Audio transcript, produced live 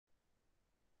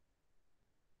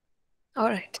All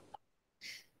right.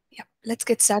 Yeah, let's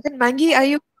get started. Mangi, are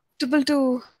you comfortable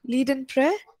to lead in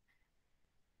prayer?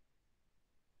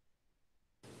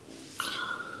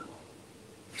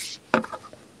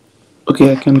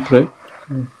 Okay, I can pray.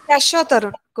 Yeah, sure,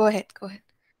 Tarun. Go ahead. Go ahead.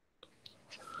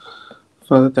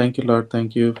 Father, thank you, Lord.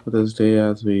 Thank you for this day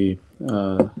as we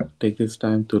take this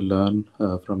time to learn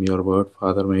from your word.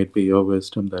 Father, may it be your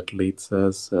wisdom that leads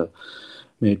us.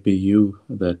 May it be you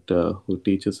that who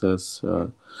teaches us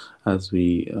as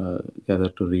we gather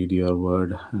to read your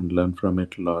word and learn from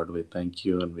it, Lord. We thank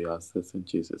you and we ask this in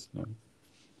Jesus' name.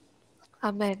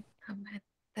 Amen. Amen.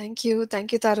 Thank you.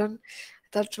 Thank you, Tarun.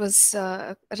 That was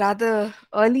rather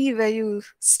early where you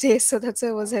stay, so that's why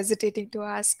I was hesitating to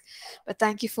ask. But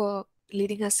thank you for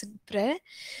leading us in prayer.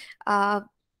 Uh,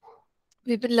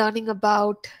 we've been learning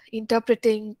about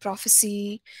interpreting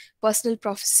prophecy, personal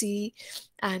prophecy,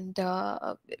 and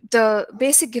the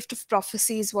basic gift of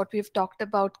prophecy is what we've talked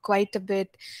about quite a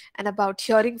bit, and about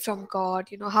hearing from God,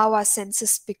 how our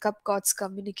senses pick up God's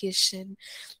communication.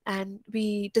 And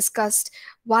we discussed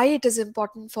why it is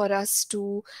important for us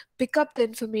to pick up the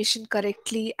information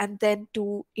correctly and then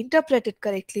to interpret it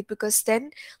correctly, because then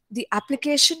the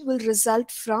application will result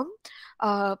from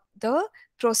the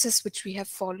process which we have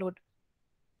followed.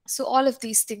 So all of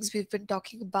these things we've been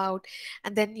talking about.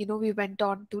 And then we went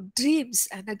on to dreams,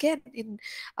 and again, in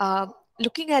uh,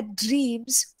 looking at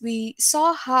dreams, we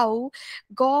saw how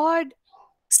God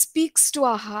speaks to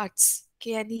our hearts.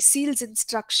 Okay, and he seals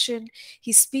instruction,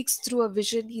 he speaks through a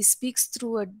vision, he speaks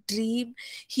through a dream,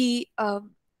 he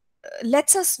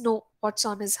lets us know what's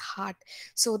on his heart.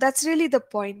 So that's really the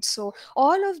point. So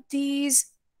all of these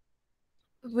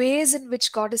ways in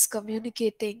which God is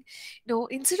communicating,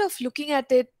 instead of looking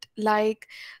at it like,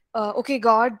 okay,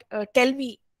 God, tell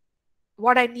me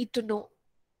what I need to know.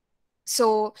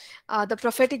 So, the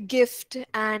prophetic gift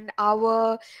and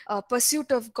our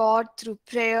pursuit of God through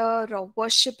prayer or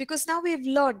worship, because now we've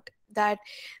learned that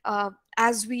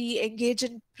as we engage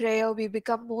in prayer, we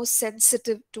become more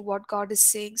sensitive to what God is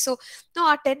saying. So, now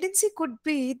our tendency could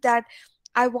be that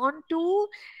I want to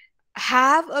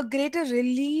have a greater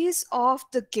release of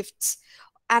the gifts,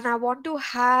 and I want to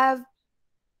have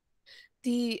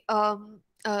the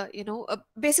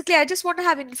basically I just want to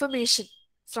have information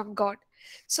from God.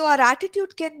 So our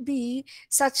attitude can be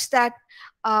such that,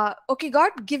 okay,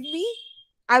 God, give me,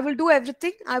 I will do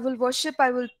everything, I will worship,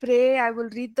 I will pray, I will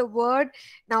read the word.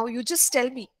 Now you just tell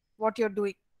me what you're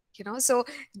doing.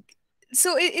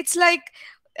 It's like,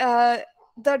 uh,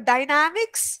 the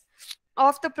dynamics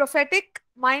of the prophetic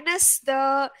minus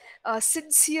the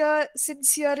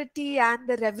sincerity and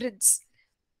the reverence.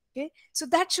 Okay, so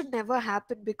that should never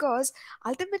happen, because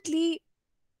ultimately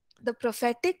the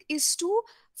prophetic is to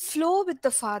flow with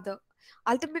the Father.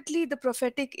 Ultimately the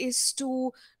prophetic is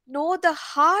to know the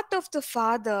heart of the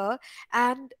Father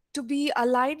and to be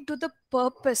aligned to the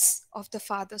purpose of the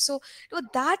Father. So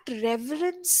that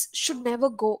reverence should never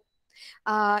go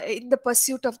in the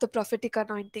pursuit of the prophetic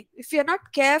anointing. If we are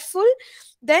not careful,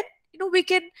 then we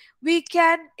can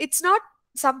it's not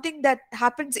something that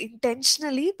happens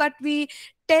intentionally, but we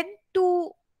tend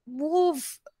to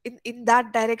move in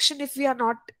that direction if we are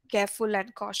not careful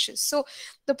and cautious. So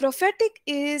the prophetic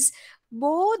is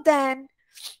more than,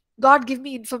 God, give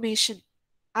me information,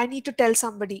 I need to tell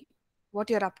somebody what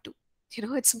you're up to.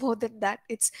 It's more than that.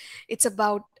 It's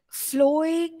about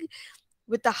flowing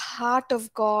with the heart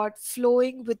of God,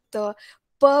 flowing with the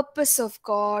purpose of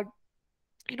God,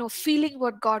 feeling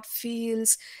what God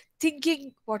feels,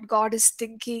 thinking what God is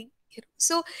thinking.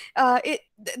 So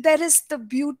there is the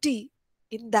beauty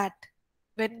in that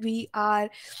when we are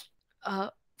uh,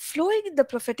 flowing in the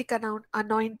prophetic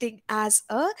anointing as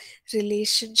a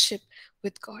relationship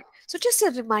with God. So just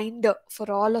a reminder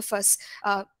for all of us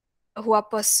who are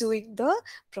pursuing the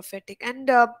prophetic. And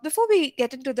before we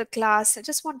get into the class, I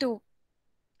just want to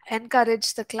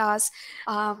encourage the class.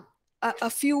 A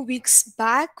few weeks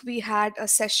back, we had a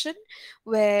session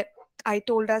where I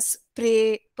told us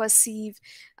pray, perceive,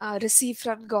 receive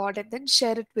from God, and then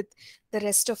share it with the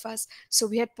rest of us. So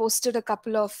we had posted a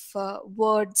couple of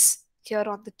words here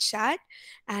on the chat,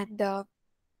 and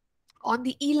on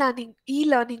the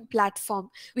e-learning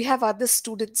platform, we have other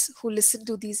students who listen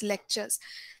to these lectures.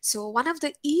 So one of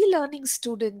the e-learning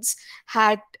students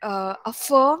had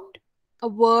affirmed a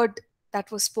word that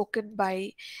was spoken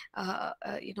by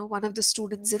one of the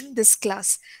students in this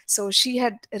class. So she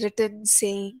had written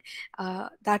saying,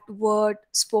 that word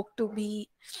spoke to me,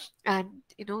 and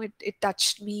it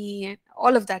touched me and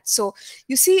all of that. So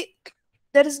you see,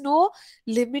 there is no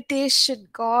limitation.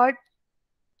 God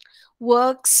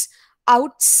works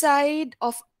outside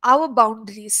of our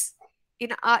boundaries.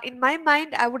 In my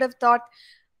mind, I would have thought,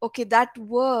 okay, that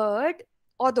word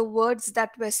or the words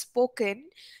that were spoken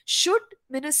should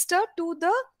minister to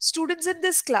the students in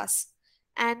this class.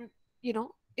 And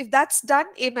if that's done,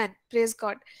 amen, praise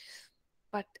God.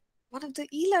 But one of the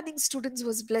e-learning students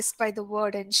was blessed by the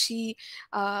word, and she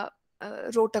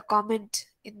wrote a comment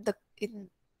in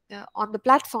on the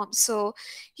platform. So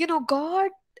God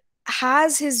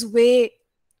has his way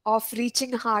of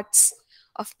reaching hearts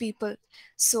of people.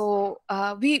 So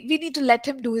we need to let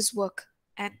him do his work.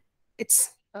 And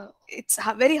it's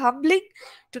very humbling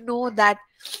to know that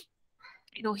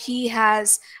he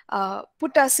has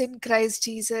put us in Christ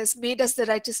Jesus, made us the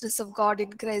righteousness of God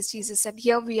in Christ Jesus, and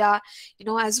here we are,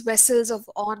 as vessels of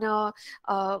honor,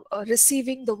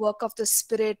 receiving the work of the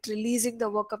Spirit, releasing the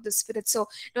work of the Spirit. So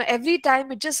every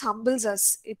time it just humbles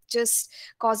us, it just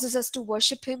causes us to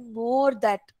worship him more,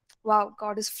 that wow,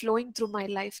 God is flowing through my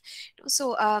life.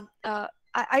 So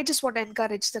I just want to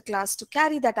encourage the class to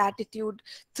carry that attitude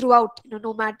throughout.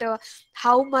 No matter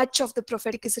how much of the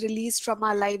prophetic is released from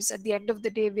our lives, at the end of the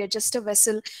day, we are just a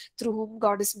vessel through whom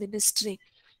God is ministering.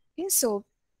 Okay, so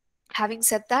having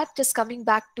said that, just coming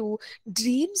back to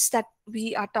dreams that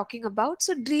we are talking about.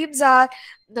 So dreams are,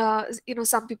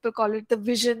 some people call it the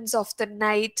visions of the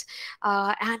night.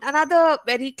 And another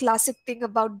very classic thing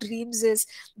about dreams is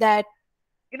that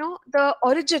the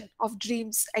origin of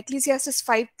dreams. Ecclesiastes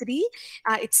 5:3,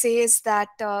 it says that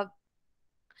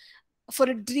for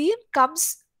a dream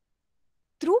comes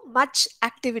through much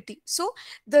activity. So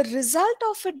the result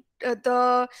of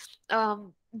the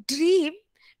dream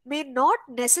may not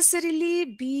necessarily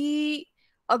be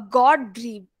a God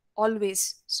dream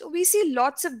always. So we see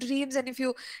lots of dreams, and if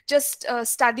you just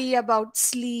study about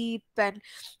sleep and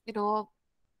you know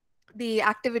the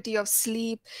activity of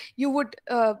sleep, you would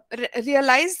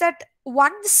realize that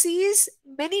one sees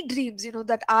many dreams,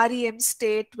 that REM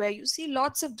state where you see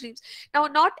lots of dreams. Now,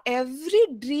 not every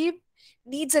dream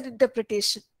needs an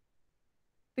interpretation,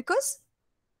 because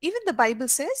even the Bible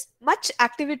says much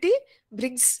activity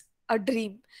brings a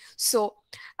dream. So,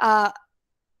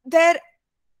 there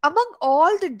among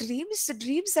all the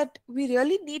dreams that we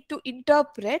really need to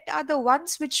interpret are the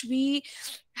ones which we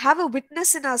have a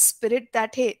witness in our spirit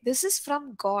that, hey, this is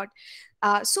from God.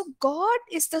 So God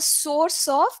is the source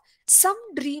of some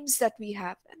dreams that we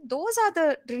have, and those are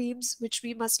the dreams which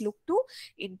we must look to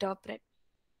interpret.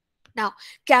 Now,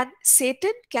 can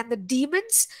the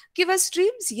demons give us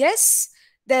dreams? Yes,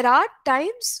 there are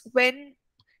times when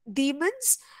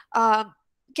demons um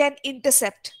can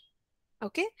intercept.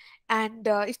 Okay, and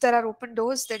if there are open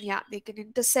doors, then yeah, they can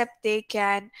intercept, they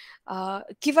can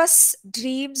give us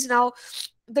dreams. Now,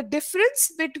 the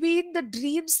difference between the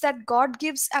dreams that God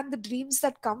gives and the dreams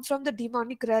that come from the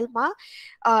demonic realm are,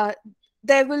 uh,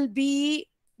 there will be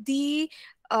the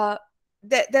uh,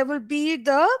 there will be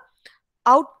the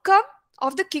outcome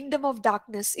of the kingdom of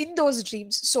darkness in those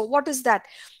dreams. So what is that?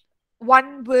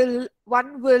 One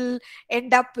will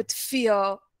end up with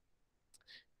fear,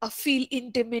 feel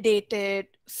intimidated,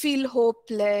 feel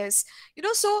hopeless.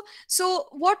 So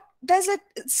what there's a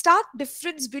stark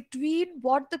difference between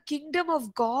what the kingdom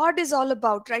of God is all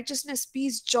about: righteousness,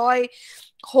 peace, joy,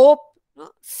 hope,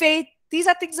 faith. These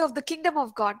are things of the kingdom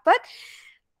of God. But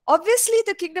obviously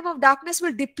the kingdom of darkness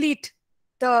will deplete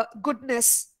the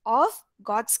goodness of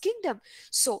God's kingdom.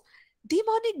 So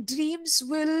demonic dreams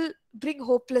will bring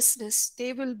hopelessness,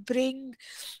 they will bring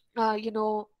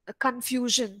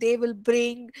confusion, they will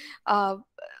bring uh,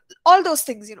 all those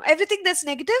things. Everything that's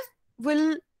negative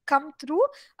will come through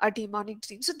a demonic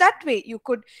dream. So that way you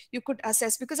could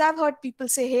assess, because I've heard people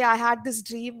say, hey, I had this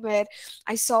dream where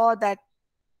I saw that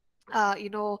uh, you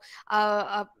know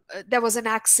uh, uh, there was an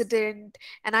accident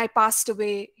and I passed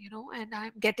away, and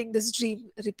I'm getting this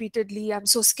dream repeatedly. I'm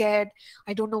so scared,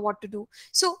 I don't know what to do.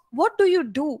 So what do you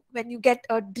do when you get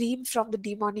a dream from the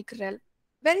demonic realm?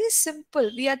 Very simple.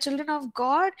 We are children of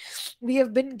God. We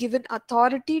have been given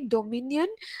authority, dominion,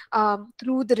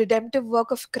 through the redemptive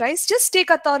work of Christ. Just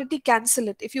take authority, cancel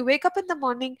it. If you wake up in the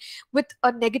morning with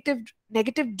a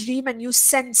negative dream and you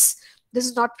sense this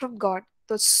is not from God,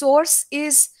 the source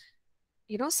is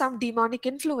some demonic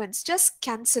influence, just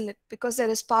cancel it, because there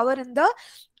is power in the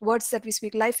words that we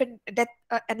speak. Life and death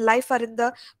and life are in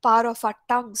the power of our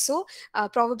tongue. So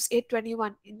Proverbs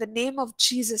 8:21, in the name of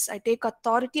Jesus I take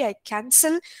authority, I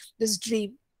cancel this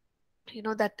dream.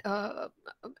 That uh,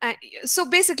 so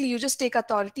basically you just take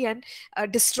authority and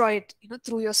destroy it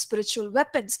through your spiritual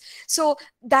weapons. So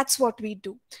that's what we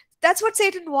do. That's what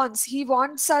Satan wants. He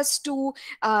wants us to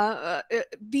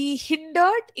be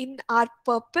hindered in our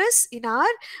purpose, in our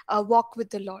walk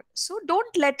with the Lord. So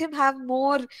don't let him have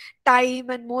more time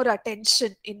and more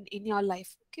attention in your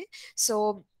life. Okay,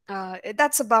 so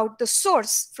that's about the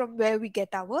source from where we get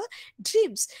our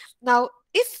dreams. Now,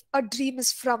 if a dream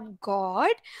is from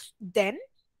God, then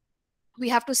we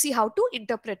have to see how to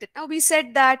interpret it. Now, we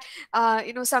said that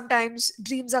sometimes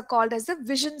dreams are called as the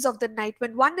visions of the night.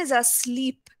 When one is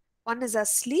asleep,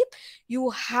 you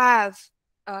have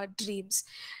dreams.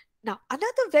 Now,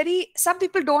 another very, some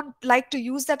people don't like to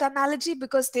use that analogy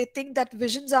because they think that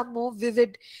visions are more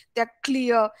vivid, they're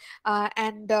clear,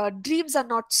 and dreams are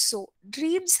not so.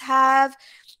 Dreams have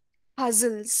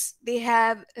puzzles, they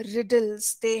have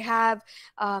riddles, they have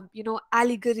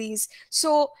allegories.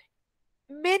 So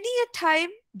many a time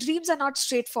dreams are not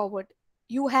straightforward.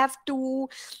 You have to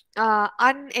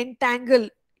unentangle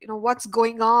what's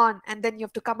going on, and then you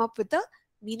have to come up with the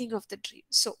meaning of the dream.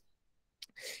 So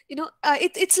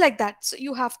it's like that. So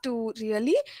you have to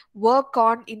really work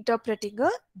on interpreting a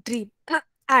dream.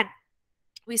 And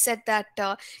we said that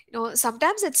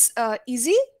sometimes it's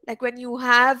easy, like when you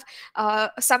have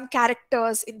some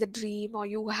characters in the dream, or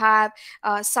you have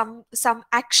some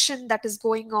action that is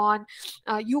going on.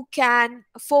 You can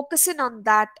focus in on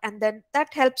that, and then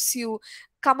that helps you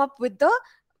come up with the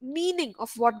meaning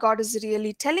of what God is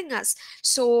really telling us.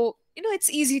 So it's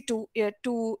easy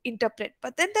to interpret.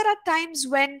 But then there are times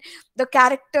when the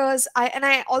characters,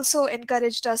 I also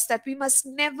encouraged us that we must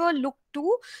never look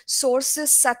to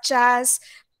sources such as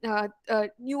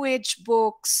new age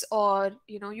books, or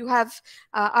you have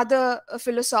other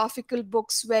philosophical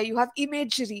books where you have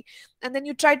imagery, and then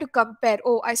you try to compare.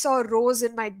 Oh, I saw a rose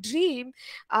in my dream,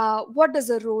 what does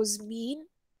a rose mean?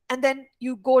 And then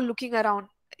you go looking around.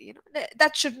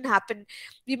 That shouldn't happen.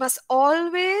 We must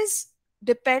always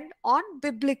depend on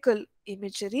biblical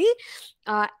imagery.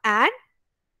 And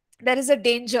there is a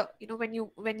danger when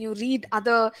you read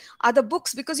other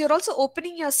books, because you're also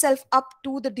opening yourself up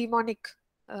to the demonic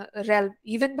realm,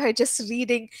 even by just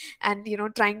reading and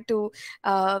trying to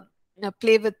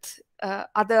play with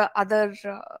other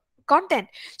content.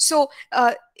 So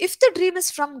if the dream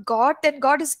is from God, then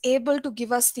God is able to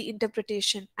give us the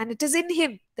interpretation, and it is in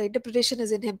him, the interpretation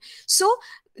is in him. So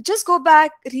just go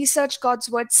back, research God's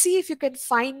word, see if you can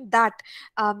find that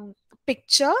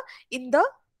picture in the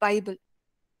Bible.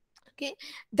 Okay,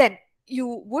 then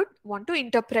you would want to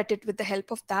interpret it with the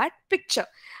help of that picture.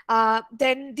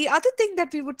 Then the other thing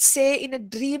that we would say in a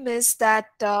dream is that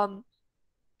um,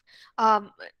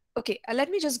 okay, let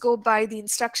me just go by the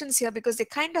instructions here, because they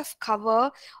kind of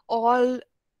cover all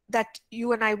that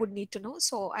you and I would need to know.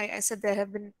 So I said there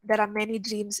are many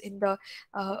dreams in the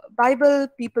Bible.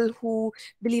 People who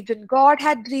believed in God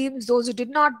had dreams. Those who did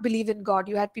not believe in God,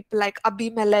 you had people like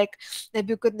Abimelech,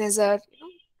 Nebuchadnezzar.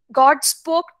 God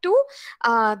spoke to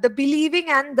the believing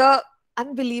and the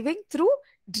unbelieving through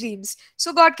dreams.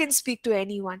 So God can speak to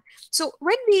anyone. So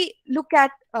when we look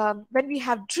at when we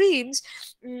have dreams,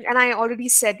 and I already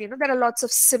said, there are lots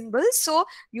of symbols. So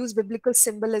use biblical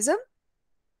symbolism.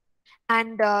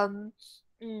 And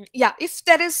yeah,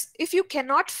 if you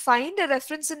cannot find a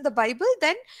reference in the Bible,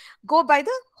 then go by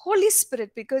the Holy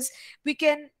Spirit, because we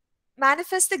can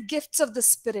manifest the gifts of the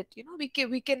Spirit.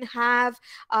 We can have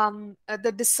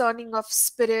the discerning of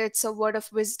spirits, a word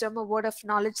of wisdom, a word of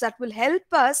knowledge that will help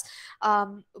us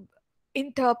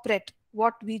interpret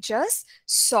what we just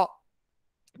saw.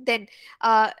 Then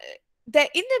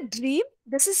in a dream,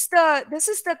 this is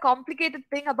the complicated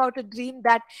thing about a dream,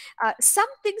 that some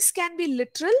things can be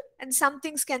literal and some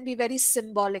things can be very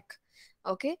symbolic.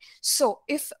 Okay, so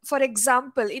if, for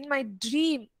example, in my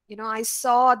dream, I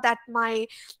saw that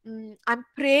I'm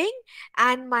praying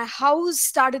and my house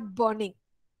started burning.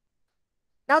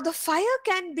 Now, the fire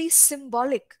can be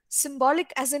symbolic,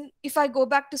 as in, if I go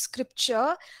back to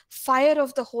scripture, fire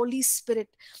of the Holy Spirit.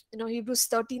 Hebrews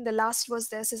 13, the last verse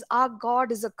there says, our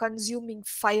God is a consuming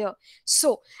fire.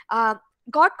 So,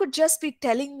 God could just be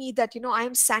telling me that, I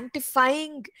am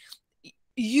sanctifying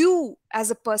you as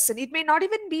a person. It may not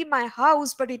even be my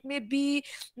house, but it may be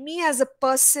me as a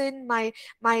person, my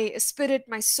spirit,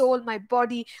 my soul, my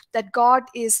body, that God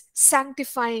is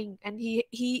sanctifying, and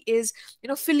he is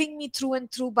filling me through and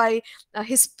through by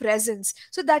his presence.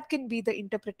 So that can be the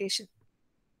interpretation.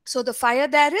 So the fire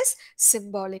there is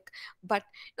symbolic. But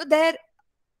there,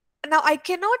 now I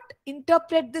cannot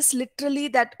interpret this literally,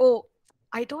 that, oh,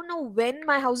 I don't know when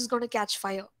my house is going to catch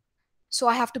fire, so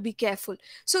I have to be careful.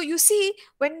 So you see,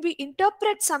 when we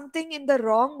interpret something in the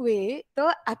wrong way,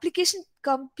 the application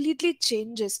completely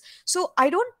changes. So I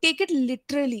don't take it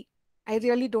literally. I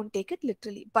really don't take it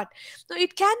literally. But no,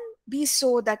 it can be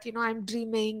so that, I'm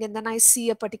dreaming and then I see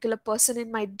a particular person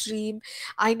in my dream.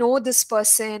 I know this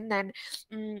person, and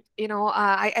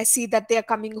I see that they are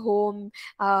coming home,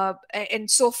 and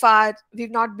so far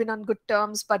we've not been on good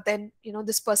terms, but then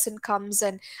this person comes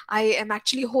and I am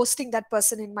actually hosting that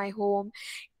person in my home.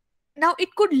 Now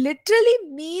it could literally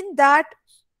mean that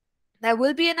there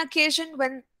will be an occasion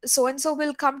when so and so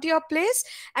will come to your place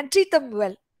and treat them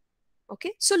well.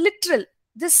 Okay, so literal,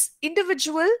 this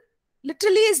individual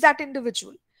literally is that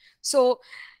individual. So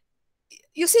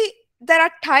you see, there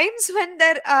are times when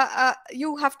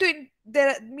you have to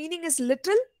their meaning is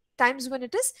literal, times when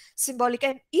it is symbolic,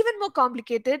 and even more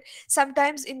complicated,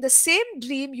 sometimes in the same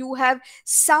dream you have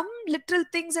some literal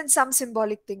things and some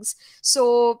symbolic things.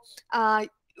 So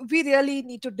we really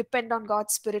need to depend on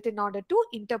God's spirit in order to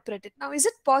interpret it. Now, is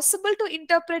it possible to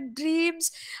interpret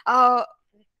dreams? uh,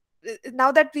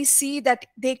 Now that we see that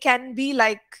they can be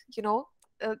like, you know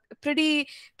uh, pretty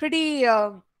pretty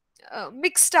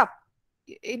mixed up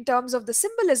in terms of the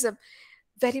symbolism,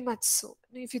 very much so.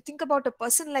 If you think about a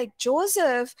person like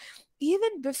Joseph,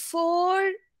 even before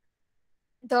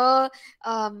the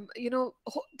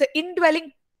the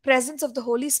indwelling presence of the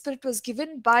Holy Spirit was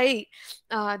given by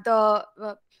the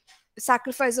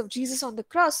sacrifice of Jesus on the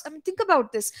cross. I mean, think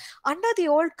about this. Under the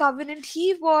old covenant,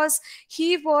 he was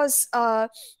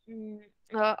mm,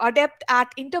 adept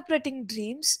at interpreting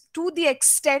dreams, to the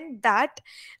extent that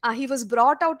he was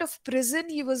brought out of prison.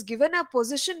 He was given a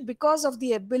position because of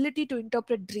the ability to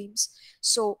interpret dreams.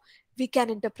 So we can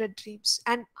interpret dreams.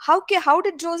 And how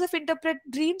did Joseph interpret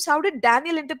dreams? How did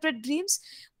Daniel interpret dreams?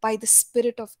 By the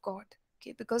Spirit of God.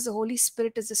 Okay, because the Holy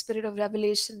Spirit is the spirit of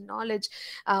revelation, knowledge,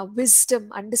 wisdom,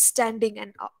 understanding,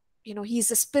 and he's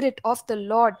the spirit of the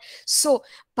Lord. So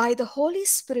by the Holy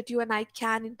Spirit, you and I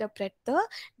can interpret the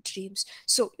dreams.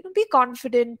 So be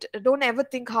confident. Don't ever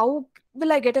think, how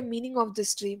will I get a meaning of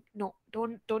this dream? No,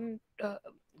 don't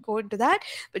go into that,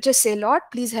 but just say, Lord,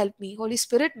 please help me. Holy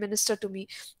Spirit, minister to me.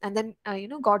 And then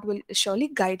God will surely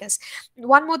guide us.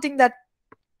 One more thing that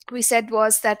we said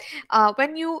was that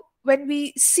when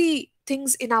we see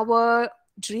things in our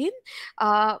dream,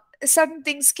 uh, certain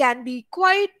things can be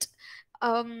quite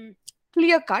um,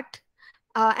 clear cut,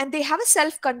 and they have a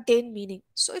self-contained meaning.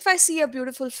 So if I see a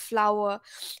beautiful flower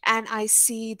and I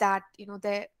see that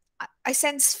there, I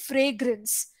sense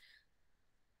fragrance,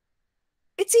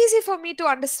 it's easy for me to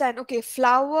understand, okay,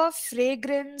 flower,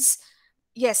 fragrance,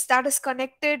 yes, that is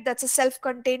connected. That's a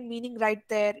self-contained meaning right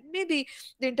there. Maybe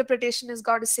the interpretation is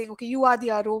God is saying, okay, you are the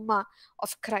aroma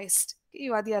of Christ.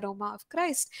 You are the aroma of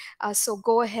Christ. So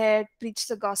go ahead, preach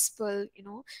the gospel,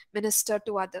 minister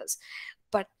to others.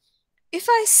 But if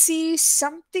I see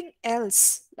something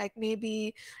else, like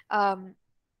maybe um,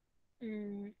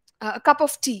 mm, a cup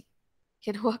of tea,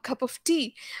 a cup of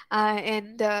tea,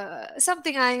 and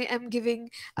something, I am giving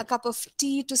a cup of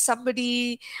tea to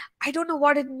somebody. I don't know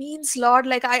what it means, Lord.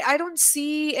 Like, I don't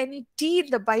see any tea in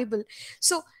the Bible.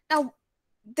 So now,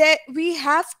 there we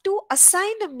have to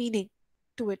assign a meaning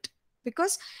to it,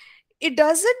 because it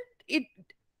doesn't it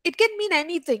it can mean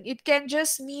anything. It can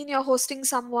just mean you're hosting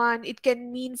someone. It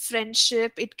can mean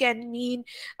friendship. It can mean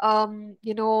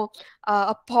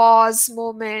a pause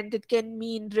moment. It can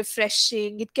mean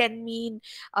refreshing. It can mean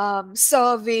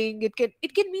serving. It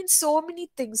can mean so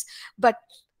many things. But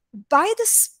by the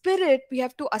Spirit, we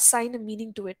have to assign a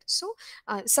meaning to it. So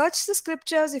search the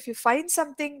scriptures. If you find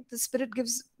something, the Spirit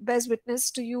bears witness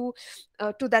to you,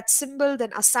 to that symbol,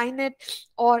 then assign it.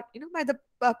 Or by the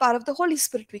power of the Holy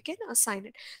Spirit, we can assign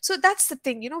it. So that's the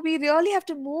thing. We really have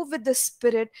to move with the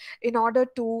Spirit in order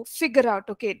to figure out,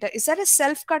 okay, is that a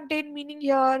self-contained meaning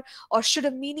here, or should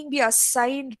a meaning be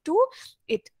assigned to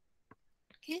it?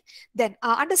 Okay, then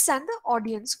understand the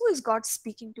audience. Who is God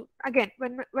speaking to? Again,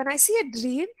 when I see a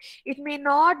dream, it may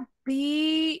not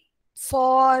be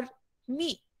for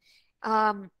me.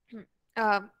 um,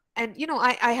 and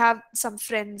I have some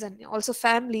friends and also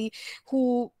family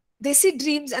who, they see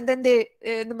dreams, and then they,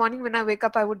 in the morning when I wake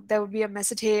up, there would be a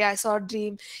message, hey, I saw a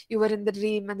dream, you were in the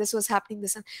dream and this was happening,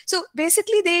 this. And so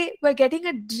basically they were getting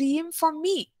a dream for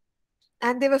me,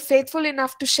 and they were faithful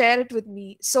enough to share it with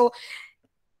me. So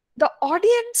the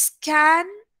audience can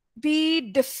be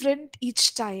different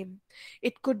each time.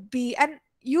 It could be, and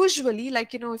usually,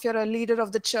 like, if you're a leader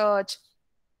of the church,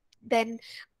 then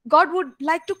God would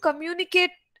like to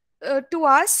communicate to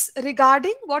us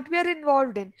regarding what we are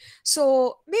involved in.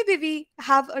 So maybe we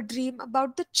have a dream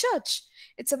about the church,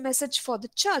 it's a message for the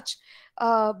church.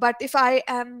 But if I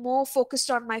am more focused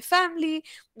on my family,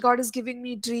 God is giving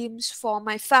me dreams for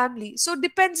my family. So it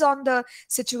depends on the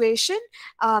situation,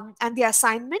 and the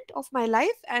assignment of my life.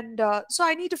 And so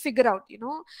I need to figure out,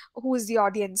 who is the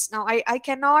audience. Now I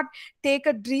cannot take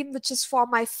a dream which is for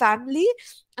my family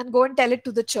and go and tell it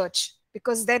to the church,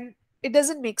 because then it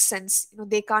doesn't make sense,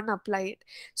 they can't apply it.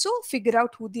 So figure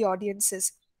out who the audience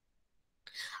is.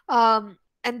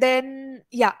 And then,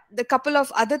 yeah, the couple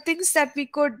of other things that we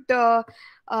could do.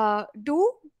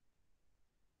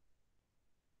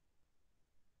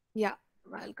 Yeah,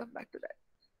 I'll come back to that.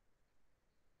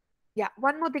 Yeah,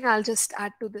 one more thing I'll just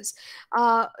add to this.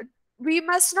 uh, we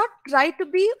must not try to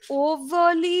be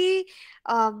overly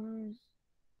um,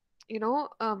 you know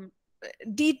um,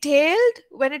 detailed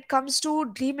when it comes to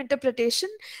dream interpretation.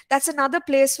 That's another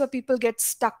place where people get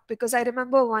stuck, because I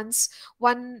remember once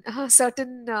one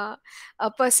certain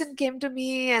person came to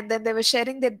me, and then they were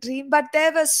sharing their dream, but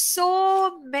there were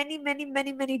so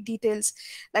many details.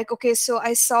 Like, okay, so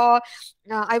I saw,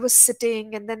 I was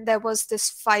sitting, and then there was this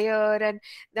fire, and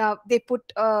they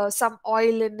put some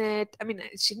oil in it. I mean,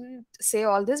 she didn't say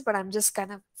all this, but I'm just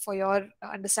kind of, for your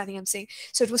understanding, I'm saying.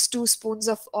 So it was 2 spoons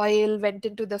of oil went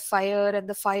into the fire, and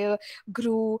the fire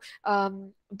grew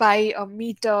by a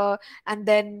meter. And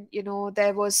then,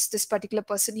 there was this particular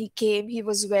person, he came, he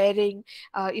was wearing,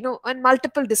 and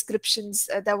multiple descriptions.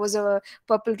 There was a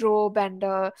purple robe, and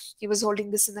he was holding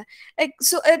this and that. Like,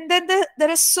 so, and then there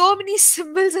are so many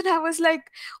symbols, and I was like,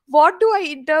 what do I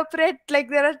interpret? Like,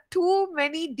 there are too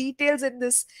many details in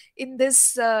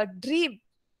this dream.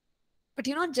 But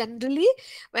generally,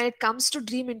 when it comes to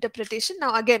dream interpretation,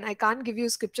 now again, I can't give you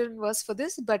scripture and verse for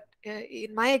this, but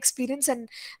in my experience, and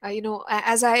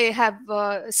as I have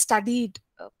studied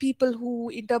people who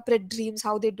interpret dreams,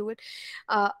 how they do it,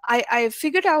 I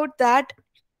figured out that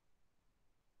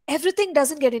everything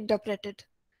doesn't get interpreted.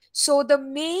 So the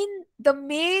main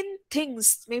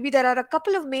things, maybe there are a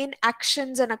couple of main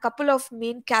actions and a couple of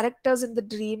main characters in the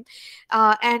dream,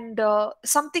 and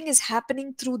something is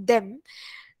happening through them,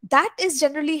 that is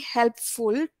generally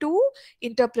helpful to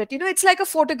interpret. It's like a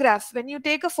photograph. When you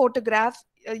take a photograph,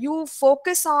 you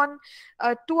focus on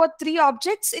 2 or 3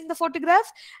 objects in the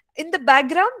photograph. In the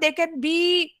background, there can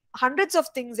be hundreds of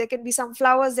things. There can be some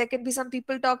flowers, there can be some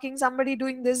people talking, somebody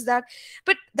doing this, that,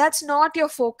 but that's not your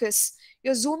focus.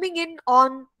 You're zooming in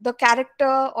on the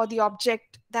character or the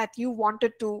object that you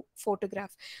wanted to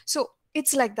photograph. So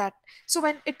it's like that. So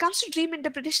when it comes to dream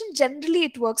interpretation, generally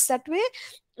it works that way.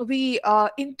 We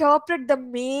interpret the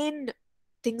main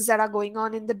things that are going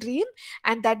on in the dream,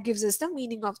 and that gives us the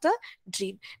meaning of the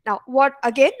dream. Now, what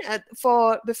again,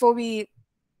 for before we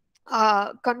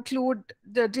conclude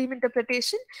the dream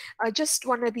interpretation, I just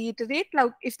want to reiterate,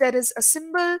 like, if there is a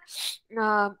symbol,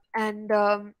 and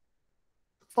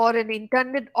for an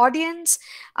intended audience,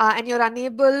 and you're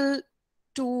unable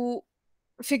to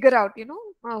figure out,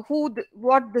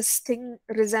 what this thing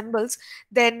resembles,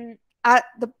 then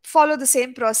follow the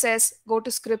same process. Go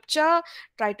to scripture,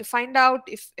 try to find out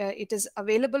if it is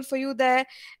available for you there,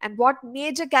 and what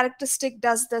major characteristic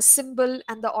does the symbol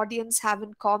and the audience have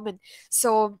in common.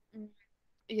 So,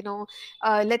 you know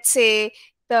let's say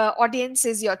the audience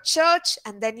is your church,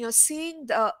 and then you're seeing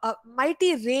the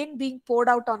mighty rain being poured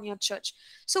out on your church.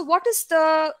 So what is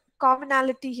the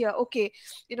commonality here? Okay,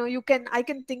 I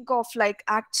can think of like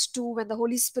Acts 2, when the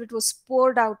Holy Spirit was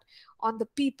poured out on the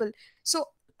people. So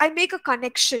I make a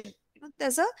connection.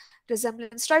 There's a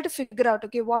resemblance. Try to figure out,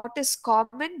 okay, what is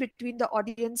common between the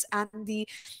audience and the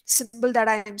symbol that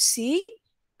I am seeing,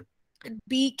 and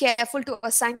be careful to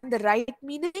assign the right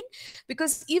meaning.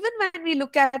 Because even when we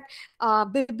look at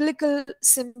biblical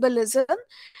symbolism,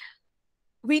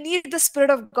 we need the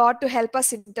Spirit of God to help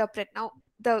us interpret. Now,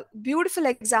 the beautiful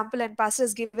example, and pastor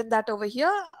has given that over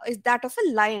here, is that of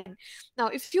a lion. Now,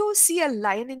 if you see a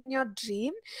lion in your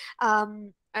dream,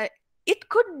 it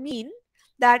could mean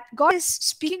that God is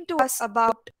speaking to us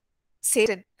about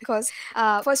Satan. Because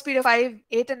 1 Peter 5,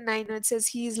 8 and 9, it says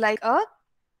he is like a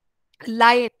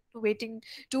lion waiting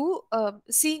to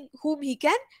seeing whom he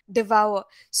can devour.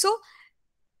 So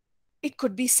it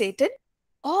could be Satan,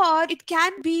 or it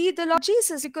can be the Lord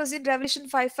Jesus, because in Revelation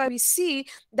 5:5 we see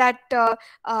that uh,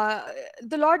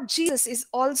 the Lord Jesus is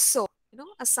also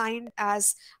assigned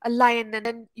as a lion. And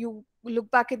then you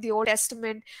look back in the Old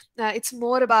Testament, it's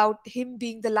more about him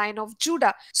being the Lion of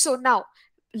Judah. So now,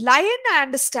 lion, I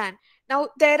understand. Now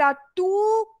there are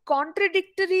two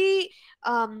contradictory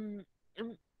um,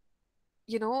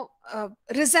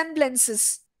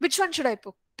 resemblances. Which one should I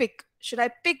pick? Should I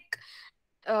pick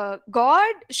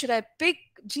God? Should I pick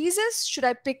Jesus? Should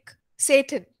I pick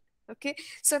Satan? Okay,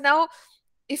 so now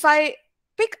if I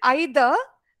pick either,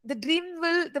 the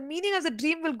meaning of the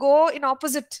dream will go in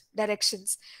opposite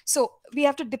directions. So we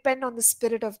have to depend on the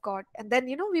Spirit of God. And then,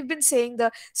 we've been saying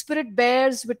the Spirit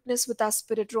bears witness with our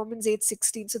spirit, Romans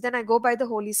 8:16. So then I go by the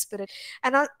Holy Spirit.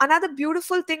 And another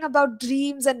beautiful thing about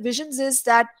dreams and visions is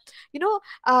that,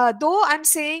 though I'm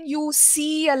saying you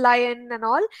see a lion and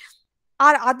all,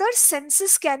 our other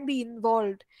senses can be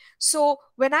involved. So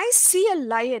when I see a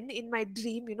lion in my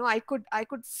dream, I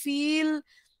could feel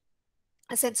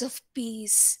a sense of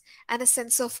peace and a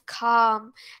sense of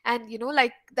calm, and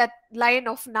like that lion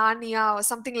of Narnia or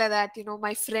something like that,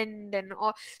 my friend and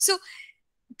all. So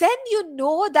then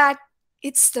that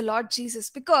it's the Lord Jesus,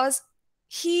 because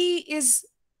he is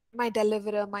my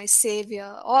deliverer, my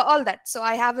savior, all that. So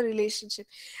I have a relationship.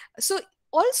 So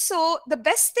also the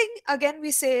best thing, again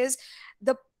we say, is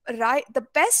the the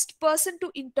best person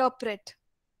to interpret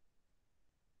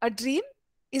a dream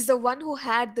is the one who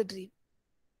had the dream.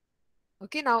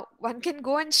 Okay, now one can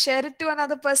go and share it to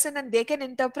another person and they can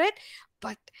interpret,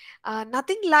 but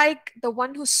nothing like the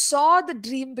one who saw the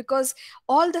dream, because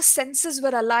all the senses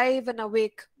were alive and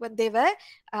awake when they were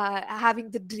having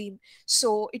the dream.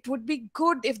 So it would be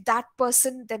good if that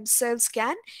person themselves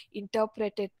can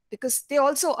interpret it, because they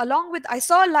also, along with, I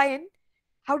saw a lion.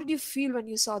 How did you feel when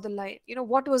you saw the lion?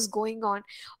 What was going on?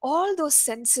 All those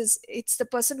senses, it's the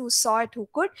person who saw it who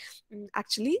could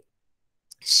actually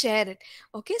share it.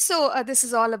 Okay, so this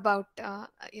is all about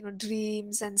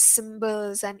dreams and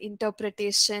symbols and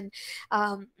interpretation.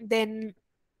 Then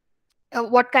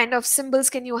what kind of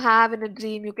symbols can you have in a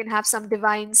dream? You can have some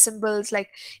divine symbols, like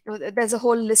there's a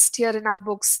whole list here in our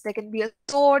books. There can be a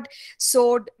sword.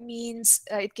 Sword means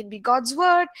it can be God's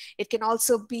word. It can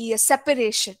also be a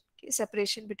separation. Okay,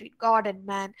 separation between God and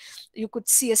man. You could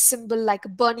see a symbol like a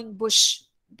burning bush.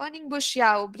 Burning bush,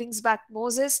 yeah, brings back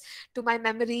Moses to my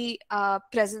memory,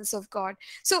 presence of God.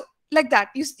 So like that,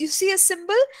 you see a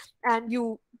symbol and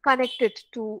you connect it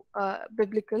to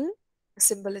biblical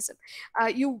symbolism.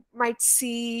 You might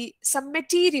see some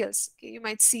materials. Okay? You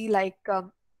might see like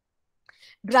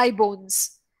dry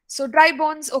bones. So dry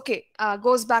bones, okay,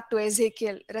 goes back to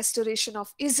Ezekiel, restoration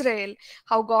of Israel,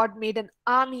 how God made an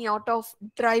army out of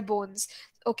dry bones.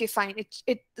 Okay, fine.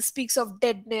 It speaks of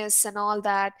deadness and all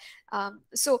that.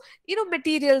 So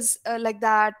materials like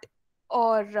that,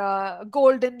 or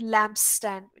golden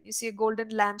lampstand. When you see a golden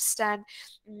lampstand,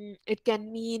 it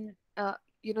can mean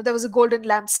there was a golden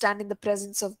lampstand in the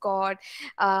presence of God.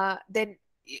 Then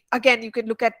again, you can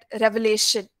look at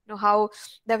Revelation, how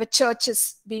there were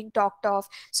churches being talked of.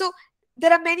 So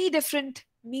there are many different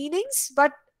meanings,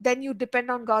 but then you depend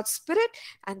on God's Spirit,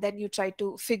 and then you try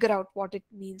to figure out what it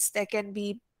means. There can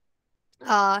be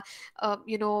uh,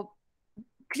 you know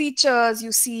creatures,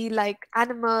 you see like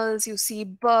animals, you see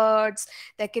birds.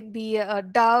 There can be a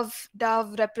dove.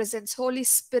 Dove represents Holy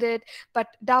Spirit, but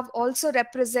dove also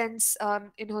represents,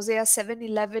 in Hosea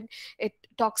 7:11, it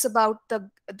talks about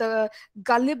the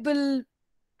gullible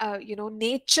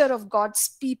nature of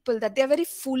God's people, that they are very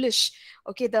foolish.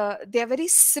 Okay, they are very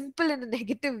simple in a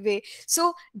negative way.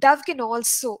 So dove can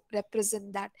also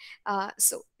represent that.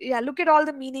 So yeah, look at all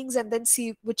the meanings and then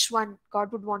see which one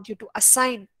God would want you to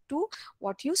assign to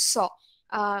what you saw.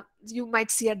 You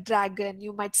might see a dragon,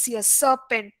 you might see a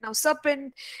serpent. Now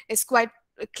serpent is quite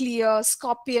clear,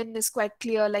 scorpion is quite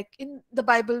clear. Like in the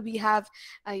Bible we have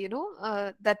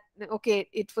that, okay,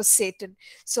 it was Satan.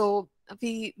 So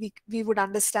we would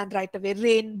understand right away.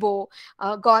 Rainbow,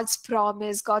 God's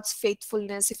promise, God's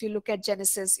faithfulness. If you look at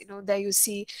Genesis, there you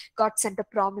see God sent a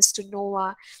promise to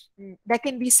Noah. There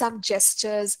can be some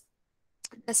gestures.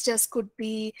 Gestures could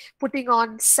be putting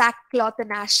on sackcloth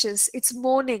and ashes. It's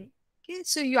mourning. Okay,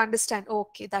 so you understand,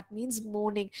 okay, that means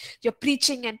mourning. You're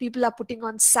preaching and people are putting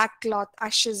on sackcloth,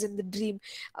 ashes in the dream.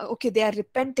 Okay, they are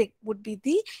repenting, would be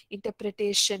the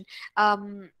interpretation.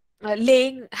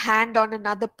 Laying hand on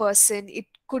another person, it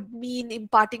could mean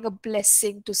imparting a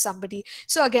blessing to somebody.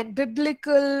 So again,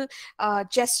 biblical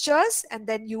gestures, and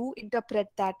then you interpret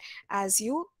that as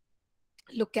you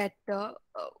look at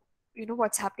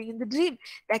what's happening in the dream.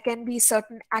 There can be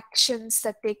certain actions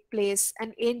that take place,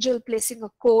 an angel placing a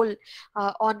coal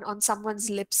on someone's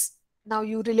lips. Now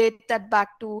you relate that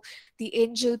back to the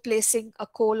angel placing a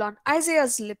coal on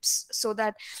Isaiah's lips, so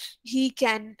that he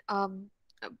can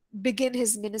begin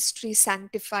his ministry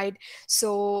sanctified.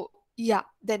 So yeah,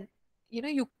 then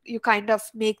you kind of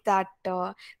make that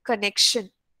connection.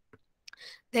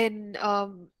 Then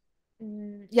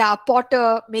yeah,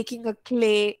 potter making a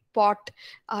clay pot.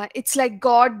 It's like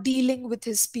God dealing with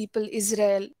his people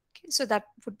Israel. Okay, so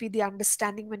would be the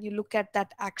understanding when you look at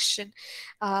that action.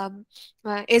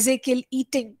 Ezekiel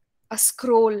eating a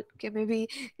scroll. Okay, maybe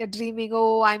you're dreaming,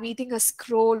 oh, I'm eating a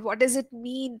scroll. What does it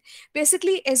mean?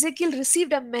 Basically, Ezekiel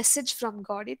received a message from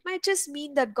God. It might just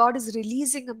mean that God is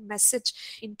releasing a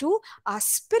message into our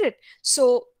spirit.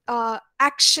 So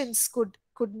actions could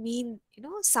mean,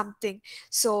 something.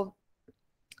 So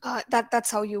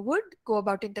that's how you would go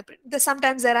about interpreting.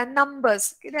 Sometimes there are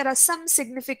numbers. Okay, there are some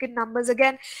significant numbers.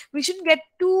 Again, we shouldn't get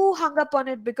too hung up on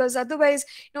it, because otherwise,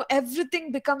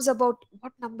 everything becomes about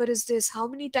what number is this? How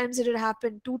many times did it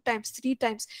happen? 2 times, 3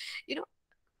 times? You know,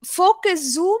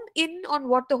 focus, zoom in on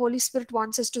what the Holy Spirit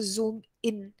wants us to zoom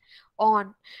in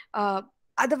on. Uh,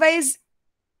 Otherwise,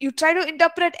 you try to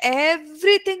interpret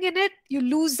everything in it, you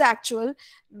lose the actual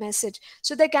message.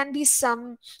 So there can be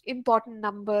some important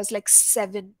numbers like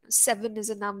 7. 7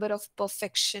 is a number of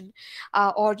perfection.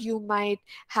 Or you might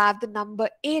have the number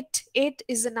 8. 8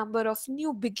 is a number of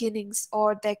new beginnings.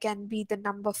 Or there can be the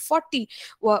number 40,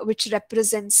 which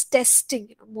represents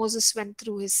testing. Moses went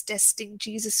through his testing.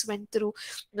 Jesus went through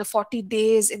 40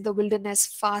 days in the wilderness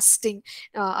fasting,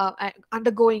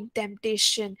 undergoing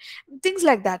temptation, things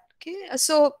like that. Okay,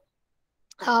 so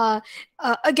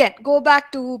again, go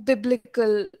back to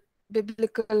biblical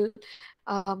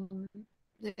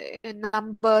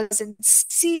numbers and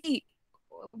see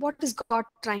what is God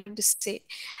trying to say.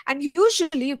 And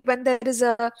usually when there is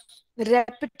a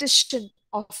repetition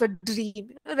of a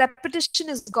dream, repetition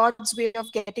is God's way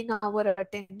of getting our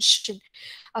attention.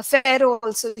 Pharaoh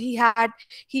also, he had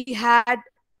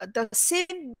the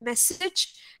same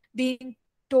message being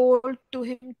told to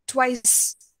him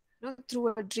twice,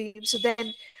 through a dream. So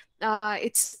then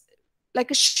it's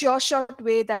like a sure shot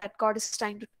way that God is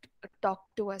trying to talk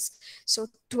to us. So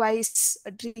twice a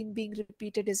dream being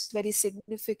repeated is very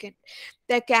significant.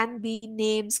 There can be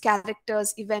names,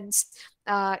 characters, events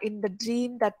in the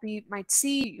dream that we might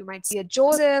see. You might see a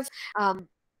Joseph.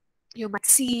 You might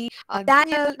see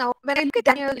Daniel. Now, when I look at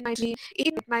Daniel in my dream,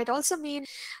 it might also mean,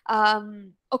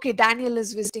 okay, Daniel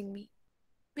is visiting me.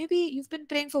 Maybe you've been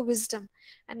praying for wisdom,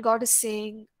 and God is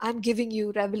saying, I'm giving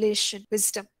you revelation,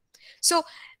 wisdom. So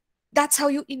that's how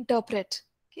you interpret,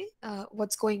 okay,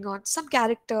 what's going on. Some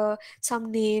character,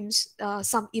 some names,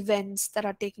 some events that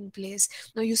are taking place.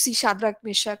 Now you see Shadrach,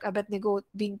 Meshach, Abednego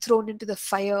being thrown into the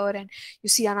fire, and you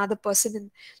see another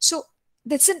person. So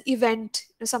that's an event,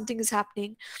 something is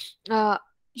happening. Uh,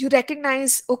 you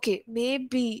recognize, okay,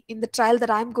 maybe in the trial that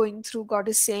I'm going through, God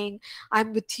is saying,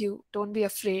 I'm with you. Don't be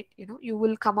afraid. You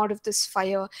will come out of this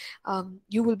fire.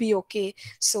 You will be okay.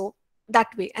 So that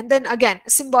way. And then again,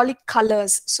 symbolic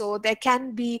colors. So there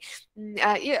can be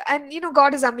yeah, and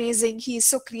God is amazing. He is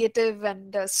so creative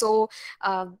and so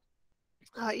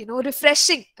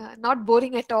refreshing, not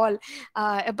boring at all.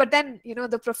 But then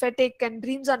the prophetic and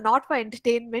dreams are not for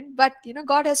entertainment, but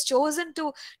God has chosen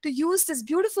to use this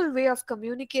beautiful way of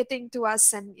communicating to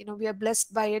us, and we are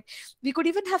blessed by it. We could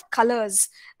even have colors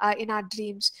in our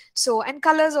dreams. So, and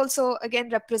colors also again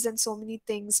represent so many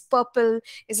things. Purple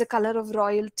is a color of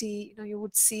royalty. You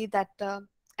would see that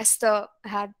Esther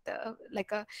had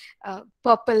like a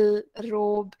purple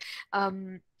robe.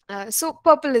 So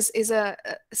purple is a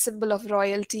symbol of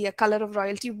royalty, a color of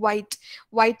royalty. White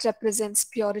represents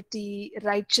purity,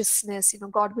 righteousness.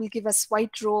 God will give us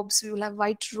white robes. We will have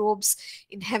white robes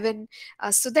in heaven.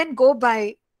 So then go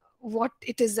by what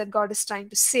it is that God is trying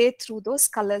to say through those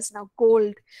colors. Now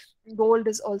gold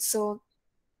is also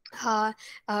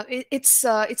it's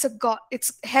a god,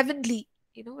 it's heavenly.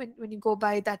 When you go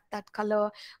by that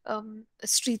color,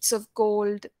 streets of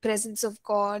gold, presence of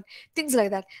God, things like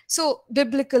that. So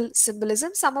biblical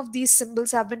symbolism, some of these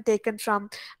symbols have been taken from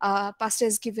pastor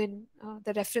has given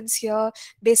the reference here,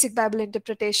 basic Bible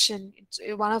interpretation. It's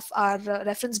one of our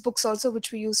reference books also,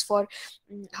 which we use for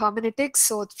hermeneutics.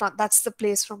 So that's the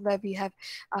place from where we have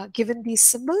given these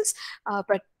symbols.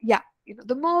 But yeah,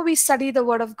 the more we study the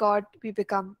word of God, we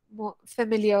become more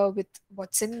familiar with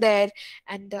what's in there.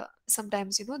 And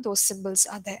sometimes those symbols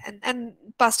are there. And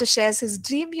pastor shares his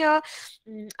dream here.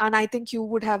 And I think you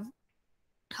would have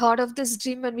heard of this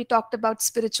dream when we talked about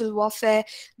spiritual warfare,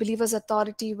 believer's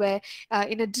authority, where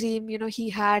in a dream,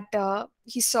 he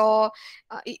saw,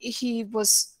 he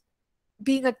was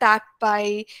being attacked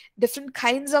by different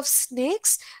kinds of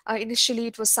snakes. Initially,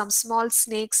 it was some small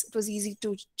snakes. It was easy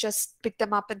to just pick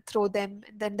them up and throw them.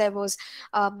 And then there was,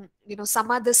 some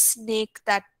other snake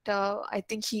that I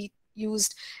think he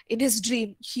used in his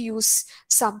dream. He used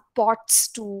some pots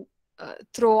to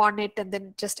throw on it and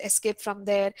then just escape from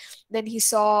there. Then he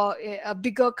saw a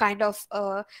bigger kind of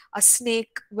a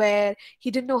snake where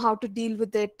he didn't know how to deal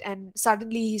with it, and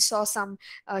suddenly he saw some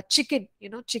chicken,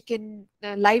 chicken,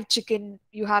 live chicken.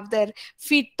 You have their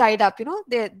feet tied up,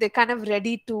 they're kind of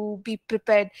ready to be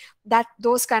prepared. That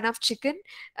those kind of chicken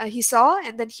he saw,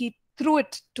 and then he threw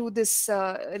it to this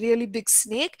really big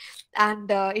snake, and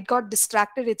it got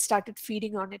distracted. It started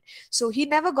feeding on it. So he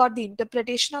never got the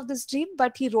interpretation of this dream,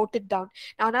 but he wrote it down.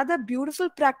 Now, another beautiful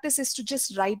practice is to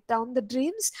just write down the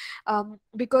dreams,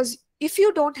 because if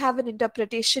you don't have an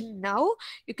interpretation now,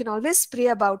 you can always pray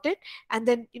about it, and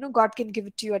then God can give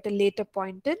it to you at a later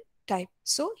point in time.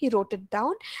 So he wrote it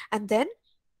down, and then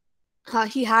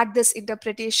he had this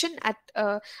interpretation at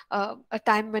a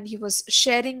time when he was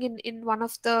sharing in one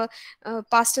of the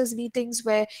pastors meetings,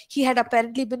 where he had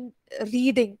apparently been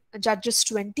reading Judges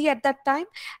 20 at that time.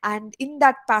 And in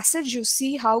that passage you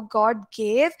see how God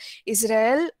gave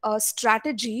Israel a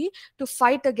strategy to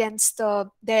fight against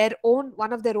their own,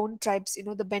 one of their own tribes,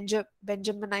 the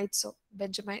Benjamites.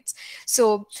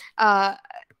 So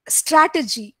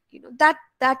strategy, that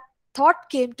thought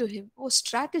came to him. Oh,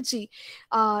 strategy.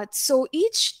 So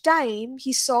each time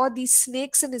he saw these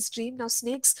snakes in his dream. Now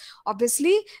snakes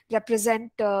obviously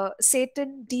represent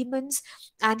Satan, demons,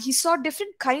 and he saw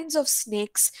different kinds of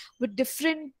snakes with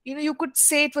different, you could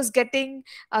say it was getting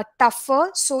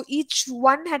tougher, so each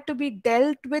one had to be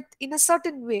dealt with in a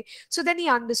certain way. So then he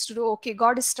understood, oh, okay,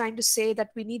 God is trying to say that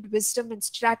we need wisdom and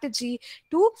strategy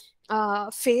to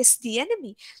face the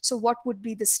enemy. So what would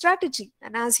be the strategy?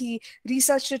 And as he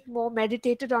researched it more,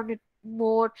 meditated on it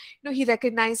more, he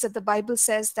recognized that the Bible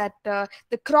says that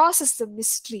the cross is the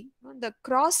mystery. The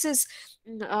cross is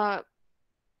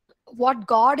what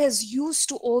God has used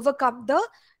to overcome the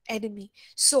enemy.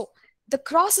 So the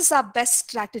cross is our best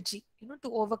strategy,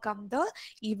 to overcome the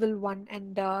evil one,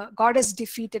 and God has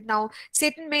defeated. Now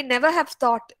Satan may never have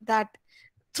thought that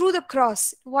through the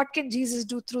cross, what can Jesus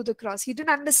do through the cross? He didn't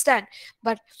understand,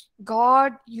 but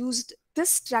God used this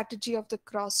strategy of the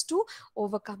cross to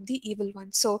overcome the evil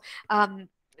one. So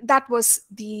that was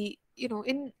the,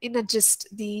 in a gist,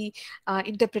 the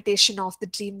interpretation of the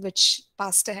dream which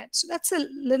pastor had. So that's a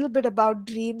little bit about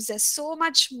dreams. There's so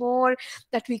much more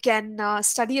that we can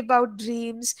study about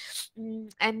dreams.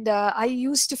 And I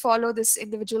used to follow this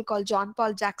individual called John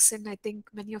Paul Jackson. I think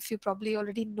many of you probably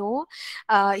already know.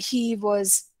 He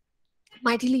was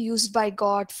mightily used by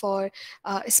God for,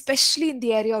 especially in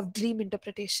the area of dream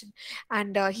interpretation.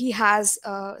 And he has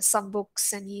some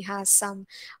books, and he has some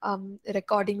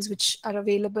recordings which are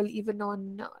available even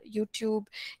on YouTube.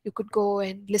 You could go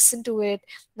and listen to it.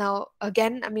 Now,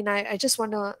 again, I mean, I just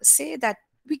want to say that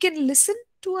we can listen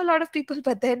to a lot of people,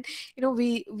 but then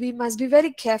we must be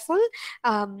very careful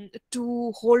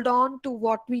to hold on to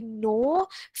what we know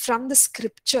from the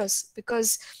scriptures,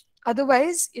 because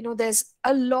otherwise there's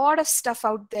a lot of stuff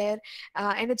out there,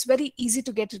 and it's very easy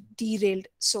to get derailed.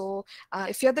 So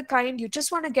if you're the kind, you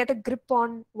just want to get a grip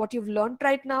on what you've learned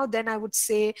right now, then I would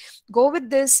say go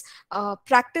with this,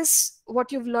 practice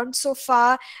what you've learned so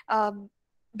far,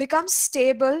 become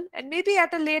stable, and maybe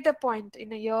at a later point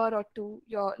in a year or two,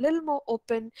 you're a little more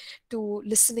open to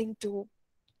listening to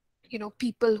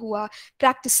people who are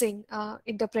practicing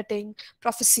interpreting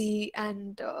prophecy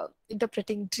and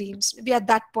interpreting dreams. Maybe at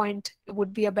that point it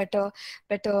would be a better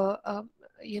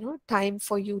time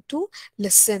for you to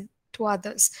listen to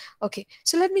others. Okay,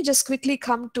 so let me just quickly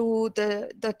come to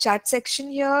the chat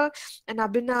section here. And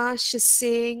Abhinash is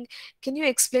saying, can you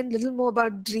explain a little more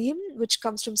about dream which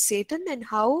comes from Satan and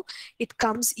how it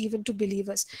comes even to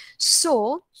believers?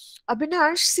 So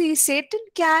Abhinash, see, Satan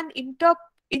can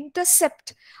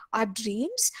intercept our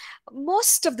dreams.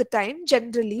 Most of the time,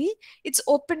 generally, it's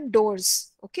open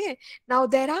doors. Okay, now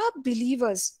there are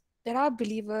believers,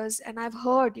 and I've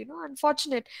heard,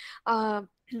 unfortunate, uh,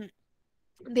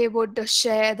 they would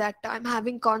share that I'm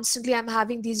having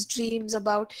these dreams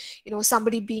about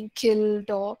somebody being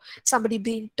killed or somebody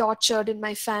being tortured in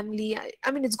my family. I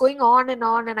mean, it's going on,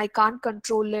 and I can't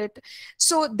control it.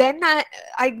 So then I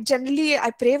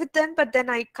pray with them, but then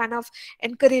I kind of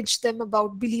encourage them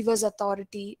about believers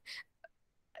authority.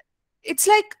 It's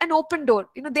like an open door,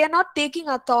 they are not taking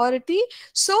authority,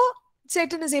 so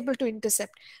Satan is able to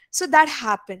intercept. So that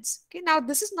happens. Okay, now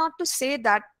this is not to say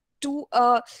that to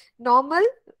a normal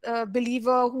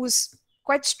believer who's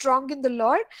quite strong in the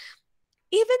Lord,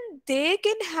 even they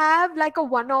can have like a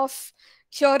one-off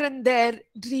here and there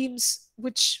dreams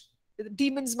which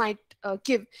demons might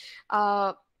give.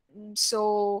 uh,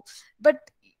 so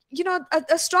but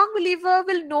a strong believer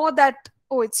will know that,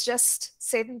 oh, it's just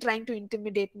Satan trying to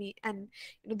intimidate me, and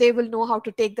they will know how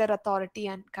to take their authority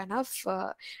and kind of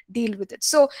deal with it.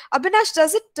 So, Abhinash,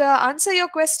 does it answer your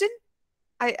question?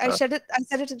 I Uh, said it. I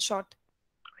said it in short.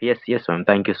 yes, yes, ma'am.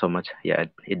 Thank you so much. Yeah,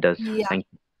 it does. Yeah. Thank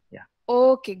you. Yeah.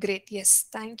 Okay, great. Yes,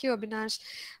 thank you, Abhinash.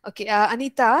 Okay,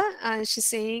 Anita, she's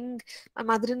saying, my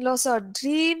mother-in-law saw a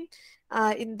dream.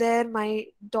 In there, my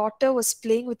daughter was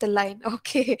playing with a lion.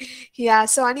 Okay, yeah.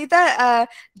 So, Anita,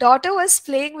 daughter was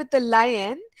playing with a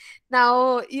lion.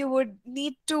 Now, you would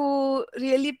need to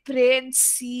really pray and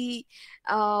see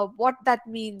what that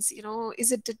means.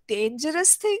 Is it a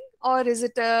dangerous thing or is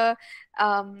it a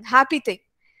happy thing?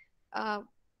 Uh,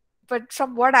 but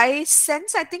from what I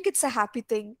sense, I think it's a happy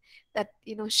thing that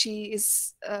she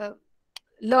is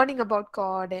learning about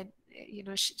God, and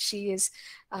she is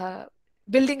uh,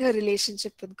 building her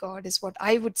relationship with God, is what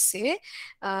I would say.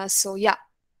 So yeah,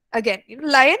 again,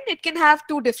 lion, it can have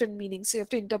two different meanings, so you have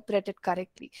to interpret it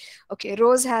correctly. Okay,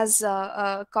 Rose has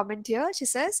a comment here. She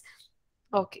says,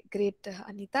 okay, great,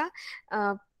 Anita.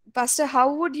 Uh, Pastor,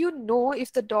 how would you know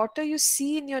if the daughter you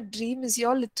see in your dream is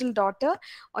your little daughter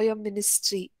or your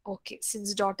ministry? Okay,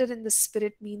 since daughter in the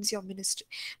spirit means your ministry.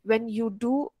 When you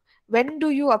do, when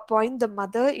do you appoint the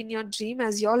mother in your dream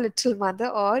as your little mother,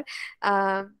 or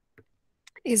um,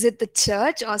 is it the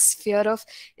church or sphere of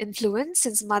influence,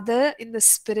 since mother in the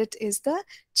spirit is the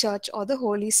church or the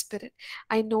Holy Spirit?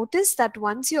 I noticed that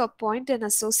once you appoint an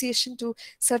association to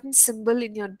certain symbol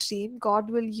in your dream, God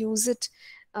will use it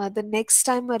the next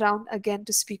time around again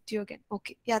to speak to you again.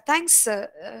 Okay. Yeah. Thanks,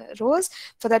 Rose,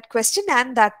 for that question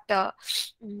and that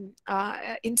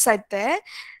insight there.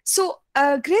 So,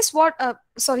 Grace,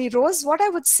 sorry, Rose, what I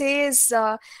would say is,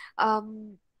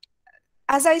 um,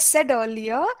 as I said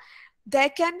earlier, there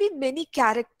can be many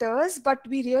characters, but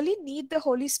we really need the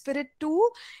Holy Spirit to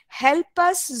help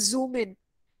us zoom in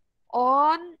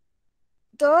on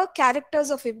the characters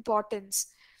of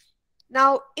importance.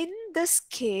 Now, in this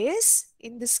case,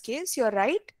 you're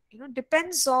right.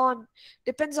 Depends on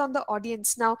the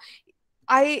audience. Now,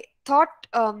 I thought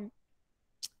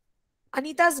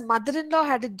Anita's mother-in-law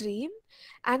had a dream,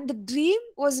 and the dream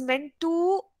was meant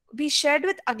to be shared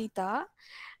with Anita,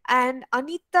 and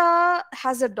Anita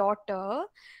has a daughter.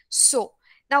 So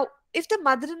now, if the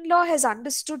mother-in-law has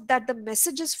understood that the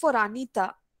message is for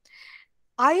Anita,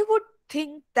 I would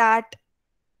think that,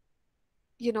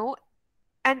 you know,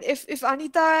 and if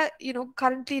Anita,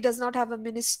 currently does not have a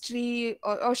ministry,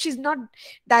 or she's not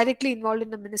directly involved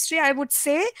in the ministry, I would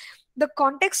say the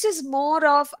context is more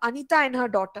of Anita and her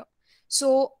daughter.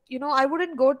 So I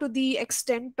wouldn't go to the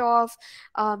extent of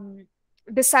um,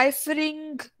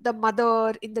 deciphering the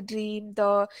mother in the dream,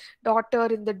 the daughter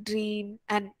in the dream,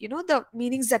 and the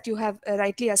meanings that you have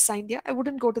rightly assigned here. I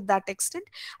wouldn't go to that extent.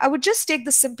 I would just take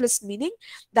the simplest meaning,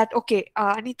 that okay,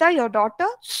 Anita, your daughter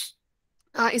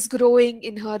is growing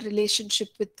in her relationship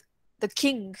with the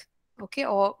king, okay,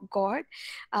 or God,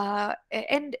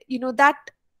 and that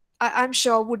I'm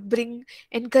sure would bring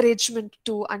encouragement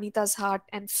to Anita's heart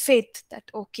and faith that,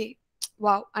 okay,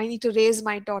 wow, I need to raise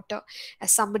my daughter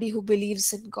as somebody who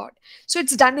believes in God. So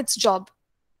it's done its job.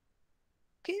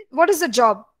 Okay, what is the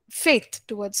job? Faith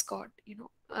towards God,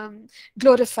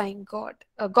 glorifying God,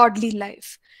 a godly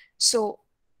life. So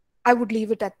I would leave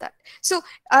it at that. So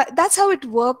that's how it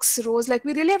works, Rose. Like,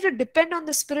 we really have to depend on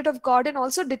the Spirit of God and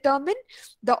also determine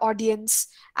the audience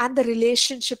and the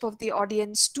relationship of the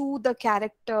audience to the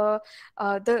character,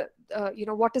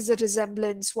 what is the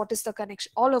resemblance, what is the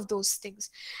connection, all of those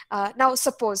things. Now,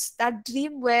 suppose that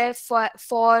dream were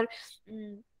for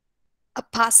mm, a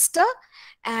pastor,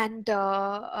 and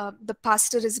the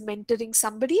pastor is mentoring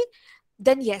somebody,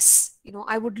 then yes,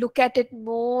 I would look at it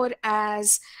more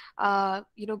as God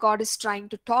is trying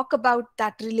to talk about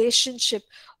that relationship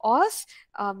of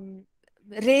um,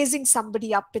 raising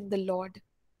somebody up in the Lord.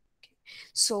 Okay.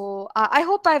 So I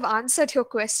hope I've answered your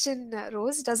question,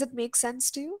 Rose. Does it make sense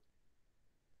to you?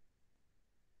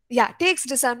 Yeah, takes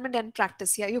discernment and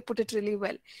practice. Yeah, you put it really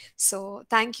well. So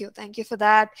thank you for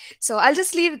that. So I'll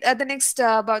just leave the next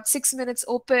about 6 minutes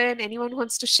open. Anyone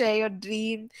wants to share your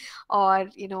dream, or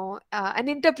an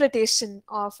interpretation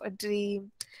of a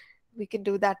dream, we can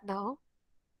do that now.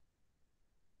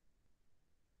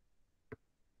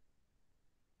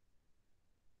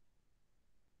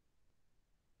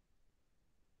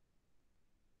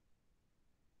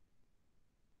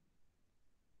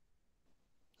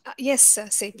 Yes, sir,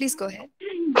 say, please go ahead.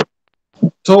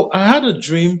 So I had a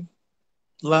dream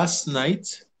last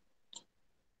night.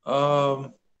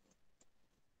 Um,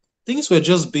 Things were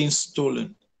just being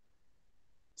stolen.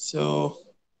 So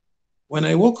when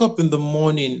I woke up in the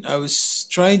morning, I was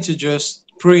trying to just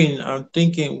praying and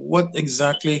thinking what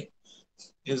exactly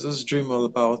is this dream all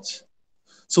about?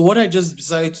 So what I just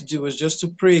decided to do was just to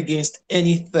pray against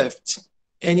any theft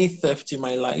in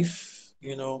my life,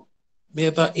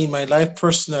 whether in my life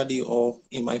personally or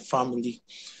in my family.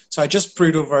 So I just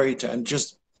prayed over it and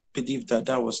just believed that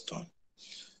that was done.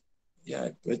 Yeah,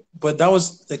 but that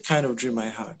was the kind of dream I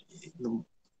had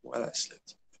while I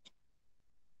slept.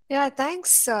 Yeah,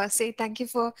 thanks. Say thank you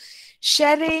for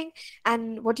sharing,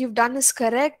 and what you've done is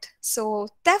correct. So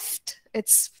theft,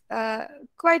 it's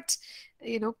quite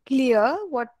clear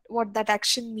what that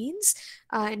action means,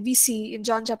 and we see in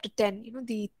John chapter 10.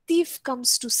 The thief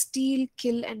comes to steal,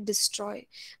 kill, and destroy,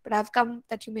 but I've come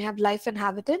that you may have life and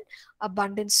have it in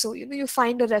abundance. So you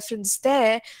find a reference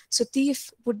there. So thief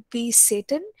would be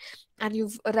Satan, and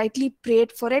you've rightly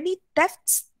prayed for any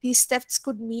thefts. These thefts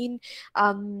could mean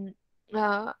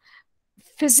uh,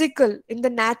 physical, in the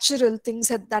natural things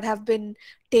that have been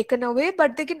taken away,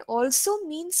 but they can also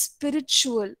mean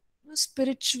spiritual.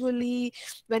 Spiritually,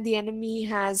 when the enemy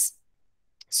has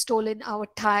stolen our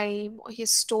time, or he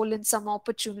has stolen some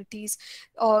opportunities,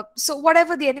 or so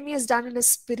whatever the enemy has done in a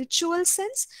spiritual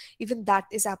sense, even that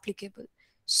is applicable.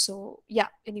 So yeah,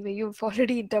 anyway, you've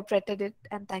already interpreted it,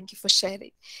 and thank you for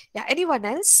sharing. Yeah, anyone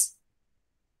else?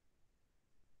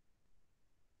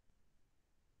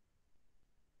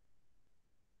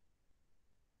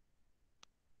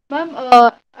 Ma'am,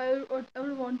 I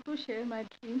would want to share my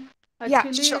dream. Yeah,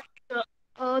 Actually, sure.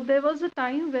 there was a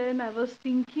time when I was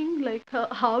thinking, like,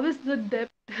 how is the debt?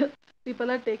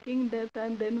 People are taking debt,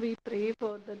 and then we pray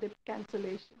for the debt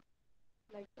cancellation,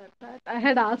 like that. That I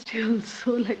had asked you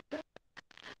also, like that.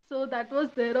 So that was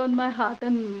there on my heart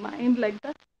and mind, like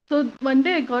that. So one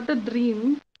day I got a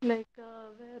dream, like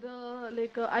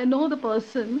where, I know the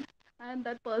person, and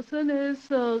that person is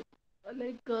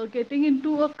getting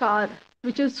into a car,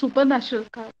 which is supernatural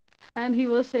car, and he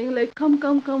was saying like, "Come,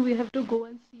 come, come, we have to go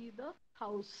and see the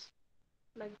house,"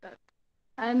 like that.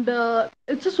 And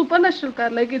it's a supernatural car,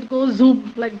 like it goes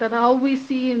zoom, like that. How we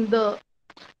see in the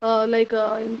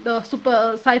in the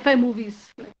super sci-fi movies,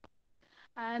 like.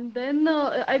 And then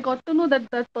I got to know that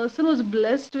that person was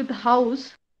blessed with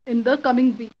house in the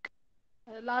coming week,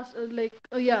 last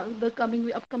yeah, the coming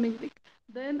week, upcoming week.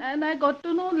 Then and I got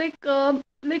to know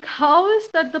like how is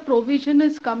that the provision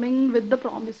is coming with the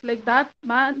promise, like that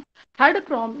man had a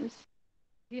promise,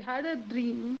 he had a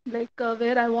dream,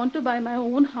 where I want to buy my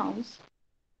own house,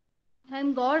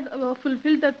 and God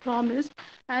fulfilled that promise,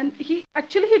 and he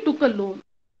took a loan.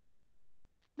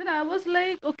 Then I was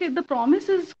like, okay, the promise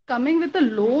is coming with a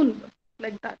loan,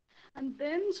 like that. And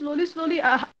then slowly, slowly,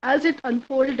 as it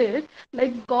unfolded,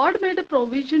 like God made a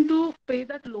provision to pay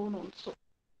that loan also.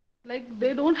 Like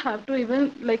they don't have to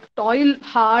even like toil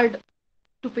hard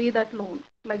to pay that loan,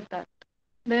 like that.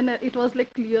 Then it was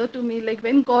like clear to me, like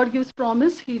when God gives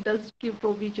promise, He does give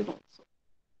provision also.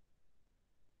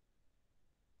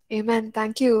 Amen.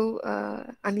 Thank you,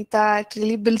 Anita. It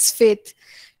really builds faith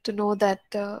to know that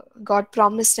God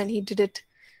promised and He did it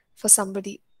for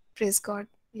somebody. Praise God.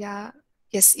 Yeah.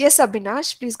 Yes. Yes,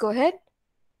 Abhinash, please go ahead.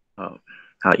 Uh,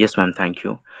 yes, ma'am. Thank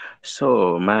you.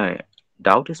 So my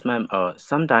doubt is, ma'am,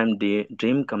 sometimes the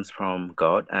dream comes from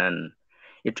God and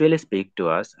it really speaks to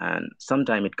us, and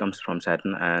sometimes it comes from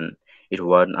Satan and it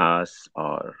warns us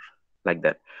or like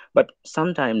that. But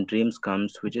sometimes dreams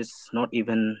comes which is not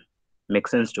even make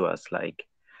sense to us. Like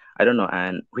I don't know,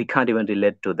 and we can't even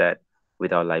relate to that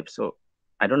with our life. So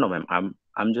I don't know, ma'am.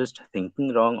 I'm just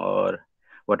thinking wrong, or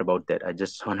what about that? I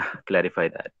just wanna clarify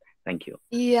that. Thank you.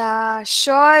 Yeah,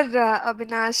 sure,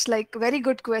 Abhinash. Like, very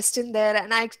good question there.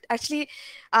 And I actually,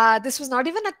 this was not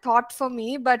even a thought for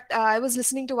me, but I was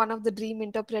listening to one of the dream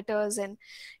interpreters, and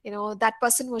that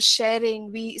person was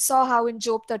sharing. We saw how in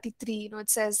Job 33, it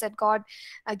says that God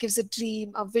gives a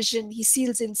dream, a vision. He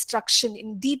seals instruction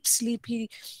in deep sleep.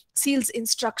 He seals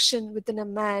instruction within a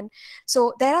man.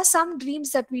 So there are some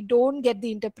dreams that we don't get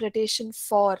the interpretation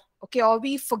for, okay, or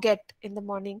we forget in the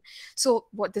morning. So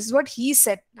what this is what he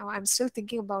said. Now I'm still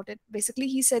thinking about it. Basically,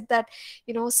 he said that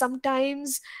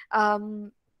sometimes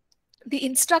the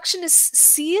instruction is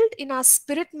sealed in our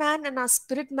spirit man, and our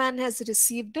spirit man has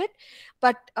received it,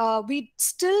 but we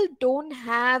still don't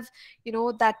have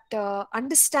that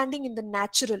understanding in the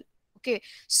natural. Okay,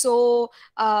 so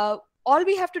all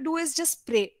we have to do is just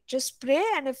pray,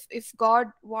 and if God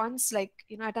wants, like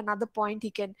at another point,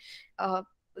 he can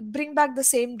bring back the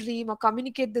same dream or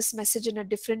communicate this message in a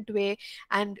different way,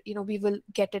 and we will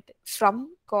get it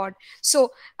from God.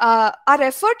 So our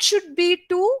effort should be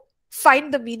to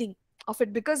find the meaning of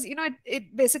it, because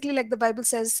it basically, like the Bible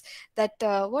says, that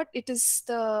what it is,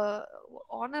 the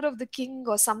honor of the king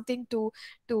or something, to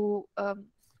to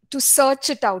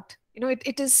search it out.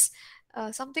 It is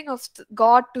something of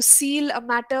God to seal a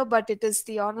matter, but it is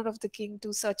the honor of the king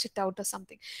to search it out or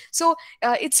something. So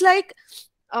it's like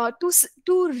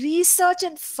to research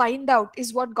and find out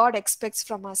is what God expects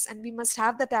from us, and we must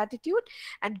have that attitude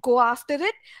and go after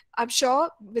it. I'm sure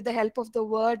with the help of the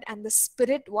word and the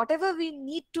spirit, whatever we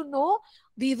need to know,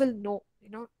 we will know,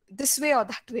 this way or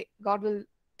that way, God will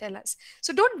tell us.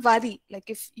 So don't worry, like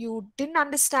if you didn't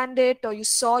understand it or you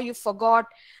saw, you forgot,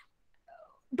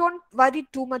 don't worry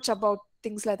too much about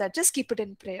things like that. Just keep it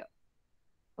in prayer.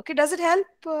 Okay, does it help,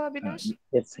 Binash?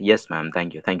 Yes, ma'am.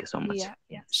 Thank you so much. Yeah,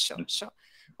 Yes, sure, thank you. sure.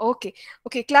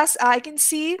 Okay, class, I can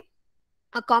see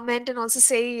a comment and also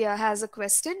say has a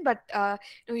question, but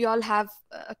you all have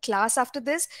a class after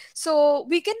this, so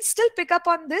we can still pick up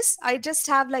on this. I just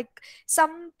have like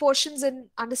some portions in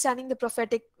understanding the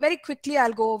prophetic. Very quickly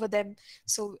I'll go over them,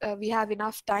 so we have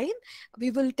enough time. We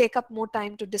will take up more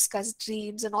time to discuss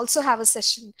dreams and also have a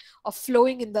session of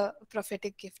flowing in the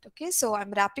prophetic gift. Okay, so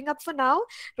I'm wrapping up for now.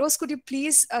 Rose, could you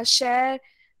please share?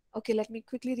 Okay, let me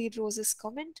quickly read Rose's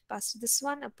comment. Pastor, this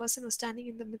one, a person was standing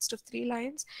in the midst of 3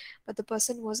 lions, but the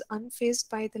person was unfazed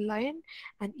by the lion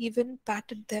and even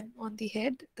patted them on the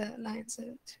head. The lions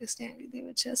were just angry. They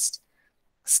were just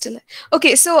still.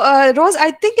 Okay, so Rose,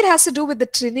 I think it has to do with the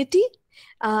Trinity.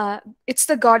 It's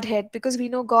the Godhead, because we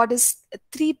know God is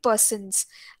 3 persons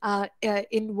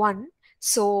in one.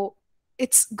 So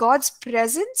it's God's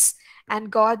presence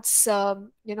and God's,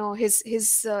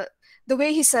 his the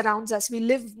way he surrounds us. We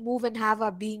live, move, and have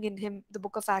our being in him, the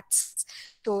book of Acts.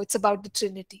 So it's about the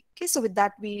Trinity. Okay, so with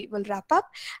that, we will wrap up.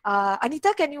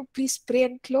 Anita, can you please pray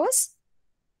and close?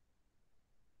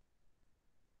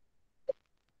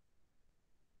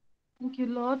 Thank you,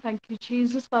 Lord. Thank you,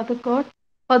 Jesus, Father God.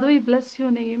 Father, we bless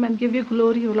your name and give you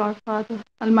glory, O Lord, Father.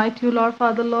 Almighty, O Lord,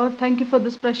 Father, Lord, thank you for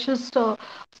this precious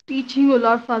teaching, O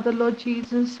Lord, Father, Lord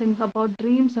Jesus, and about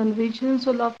dreams and visions,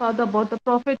 O Lord, Father, about the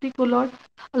prophetic, O Lord.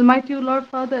 Almighty, O Lord,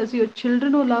 Father, as your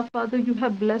children, O Lord, Father, you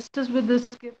have blessed us with this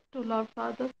gift, O Lord,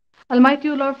 Father. Almighty,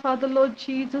 O Lord, Father, Lord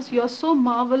Jesus, you are so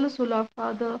marvelous, O Lord,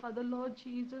 Father. Father, Lord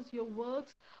Jesus, your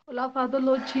works, O Lord, Father,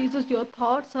 Lord Jesus, your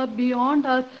thoughts are beyond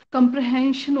our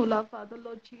comprehension, O Lord, Father,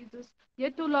 Lord Jesus.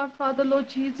 Yet, O Lord, Father, Lord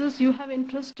Jesus, you have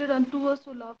entrusted unto us,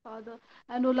 O Lord, Father.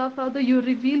 And, O Lord, Father, you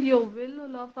reveal your will, O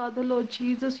Lord, Father, Lord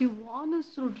Jesus. You warn us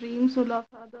through dreams, O Lord,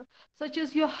 Father. Such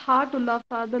is your heart, O Lord,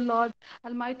 Father, Lord.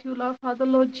 Almighty, O Lord, Father,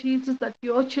 Lord Jesus, that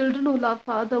your children, O Lord,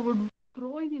 Father, would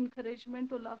grow in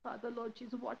encouragement, O Lord, Father, Lord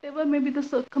Jesus. Whatever may be the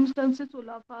circumstances, O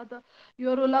Lord, Father,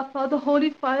 your, O Lord, Father,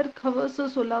 holy fire covers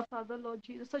us, O Lord, Father, Lord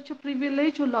Jesus. Such a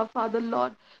privilege, O Lord, Father,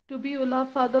 Lord, to be, O Lord,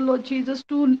 Father, Lord Jesus,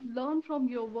 to learn from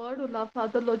your word, O Lord,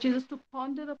 Father, Lord Jesus, to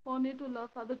ponder upon it, O Lord,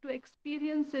 Father, to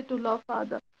experience it, O Lord,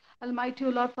 Father. Almighty, O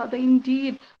Lord, Father,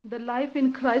 indeed, the life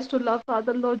in Christ, O Lord,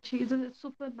 Father, Lord Jesus, is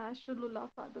supernatural, O Lord,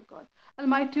 Father God.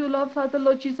 Almighty, O Lord, Father,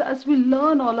 Lord Jesus, as we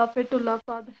learn all of it, O Lord,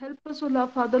 Father, help us, O Lord,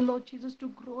 Father, Lord Jesus, to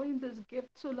grow in this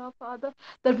gifts, O Lord, Father,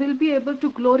 that we'll be able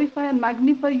to glorify and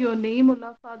magnify your name, O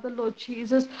Lord, Father, Lord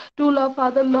Jesus, to Lord,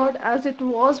 Father, Lord, as it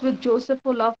was with Joseph, O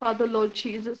Lord, Father, Lord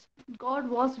Jesus. God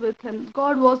was with him.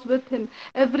 God was with him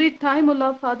every time, O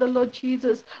Lord, Father, Lord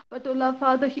Jesus. But, O Lord,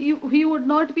 Father, he would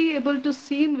not be able to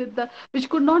see with the, which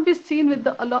could not be seen with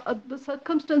the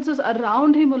circumstances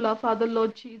around him, O Lord, Father,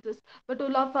 Lord Jesus. But, O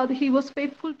Lord, Father, he was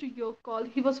faithful to your call.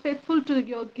 He was faithful to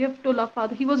your gift, O Lord,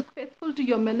 Father. He was faithful to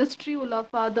your ministry, O Lord,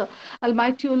 Father.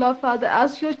 Almighty, O Lord, Father,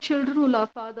 as your children, O Lord,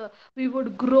 Father, we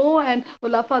would grow and, O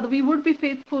Lord, Father, we would be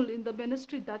faithful in the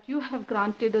ministry that you have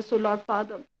granted us, O Lord,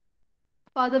 Father.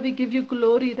 Father, we give you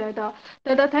glory, Dada.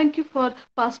 Dada, thank you for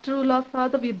Pastor Ula,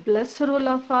 Father. We bless her,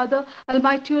 Ula, Father.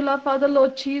 Almighty Ula, Father,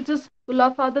 Lord Jesus.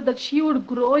 Ula, Father, that she would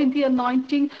grow in the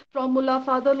anointing from Ula,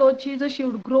 Father, Lord Jesus. She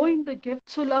would grow in the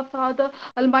gifts, Ula, Father.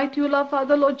 Almighty Ula,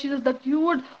 Father, Lord Jesus, that you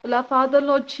would, Ula, Father,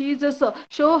 Lord Jesus,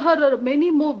 show her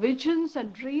many more visions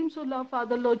and dreams, Ula,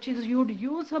 Father, Lord Jesus. You would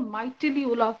use her mightily,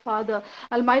 Ula, Father.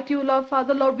 Almighty Ula,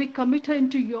 Father, Lord, we commit her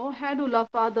into your hand, Ula,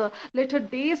 Father. Let her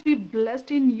days be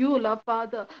blessed in you, Ula,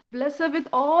 Father. Bless her with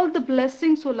all the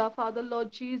blessings, Ula, Father,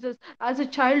 Lord Jesus, as a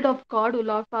child of God,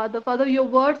 Ula, Father. Father, your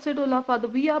word said, Ula, Father,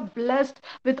 we are blessed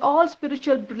with all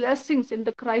spiritual blessings in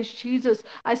the Christ Jesus.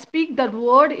 I speak that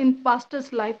word in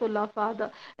Pastor's life, Ula,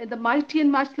 Father. In the mighty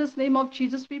and matchless name of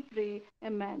Jesus, we pray.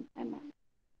 Amen. Amen.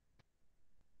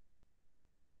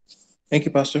 Thank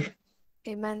you, Pastor.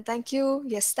 Amen. Thank you.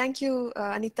 Yes, thank you,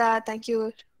 Anita. Thank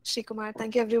you, Sri Kumar.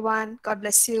 Thank you, everyone. God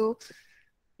bless you.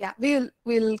 Yeah,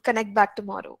 we'll connect back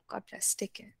tomorrow. God bless.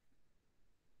 Take care.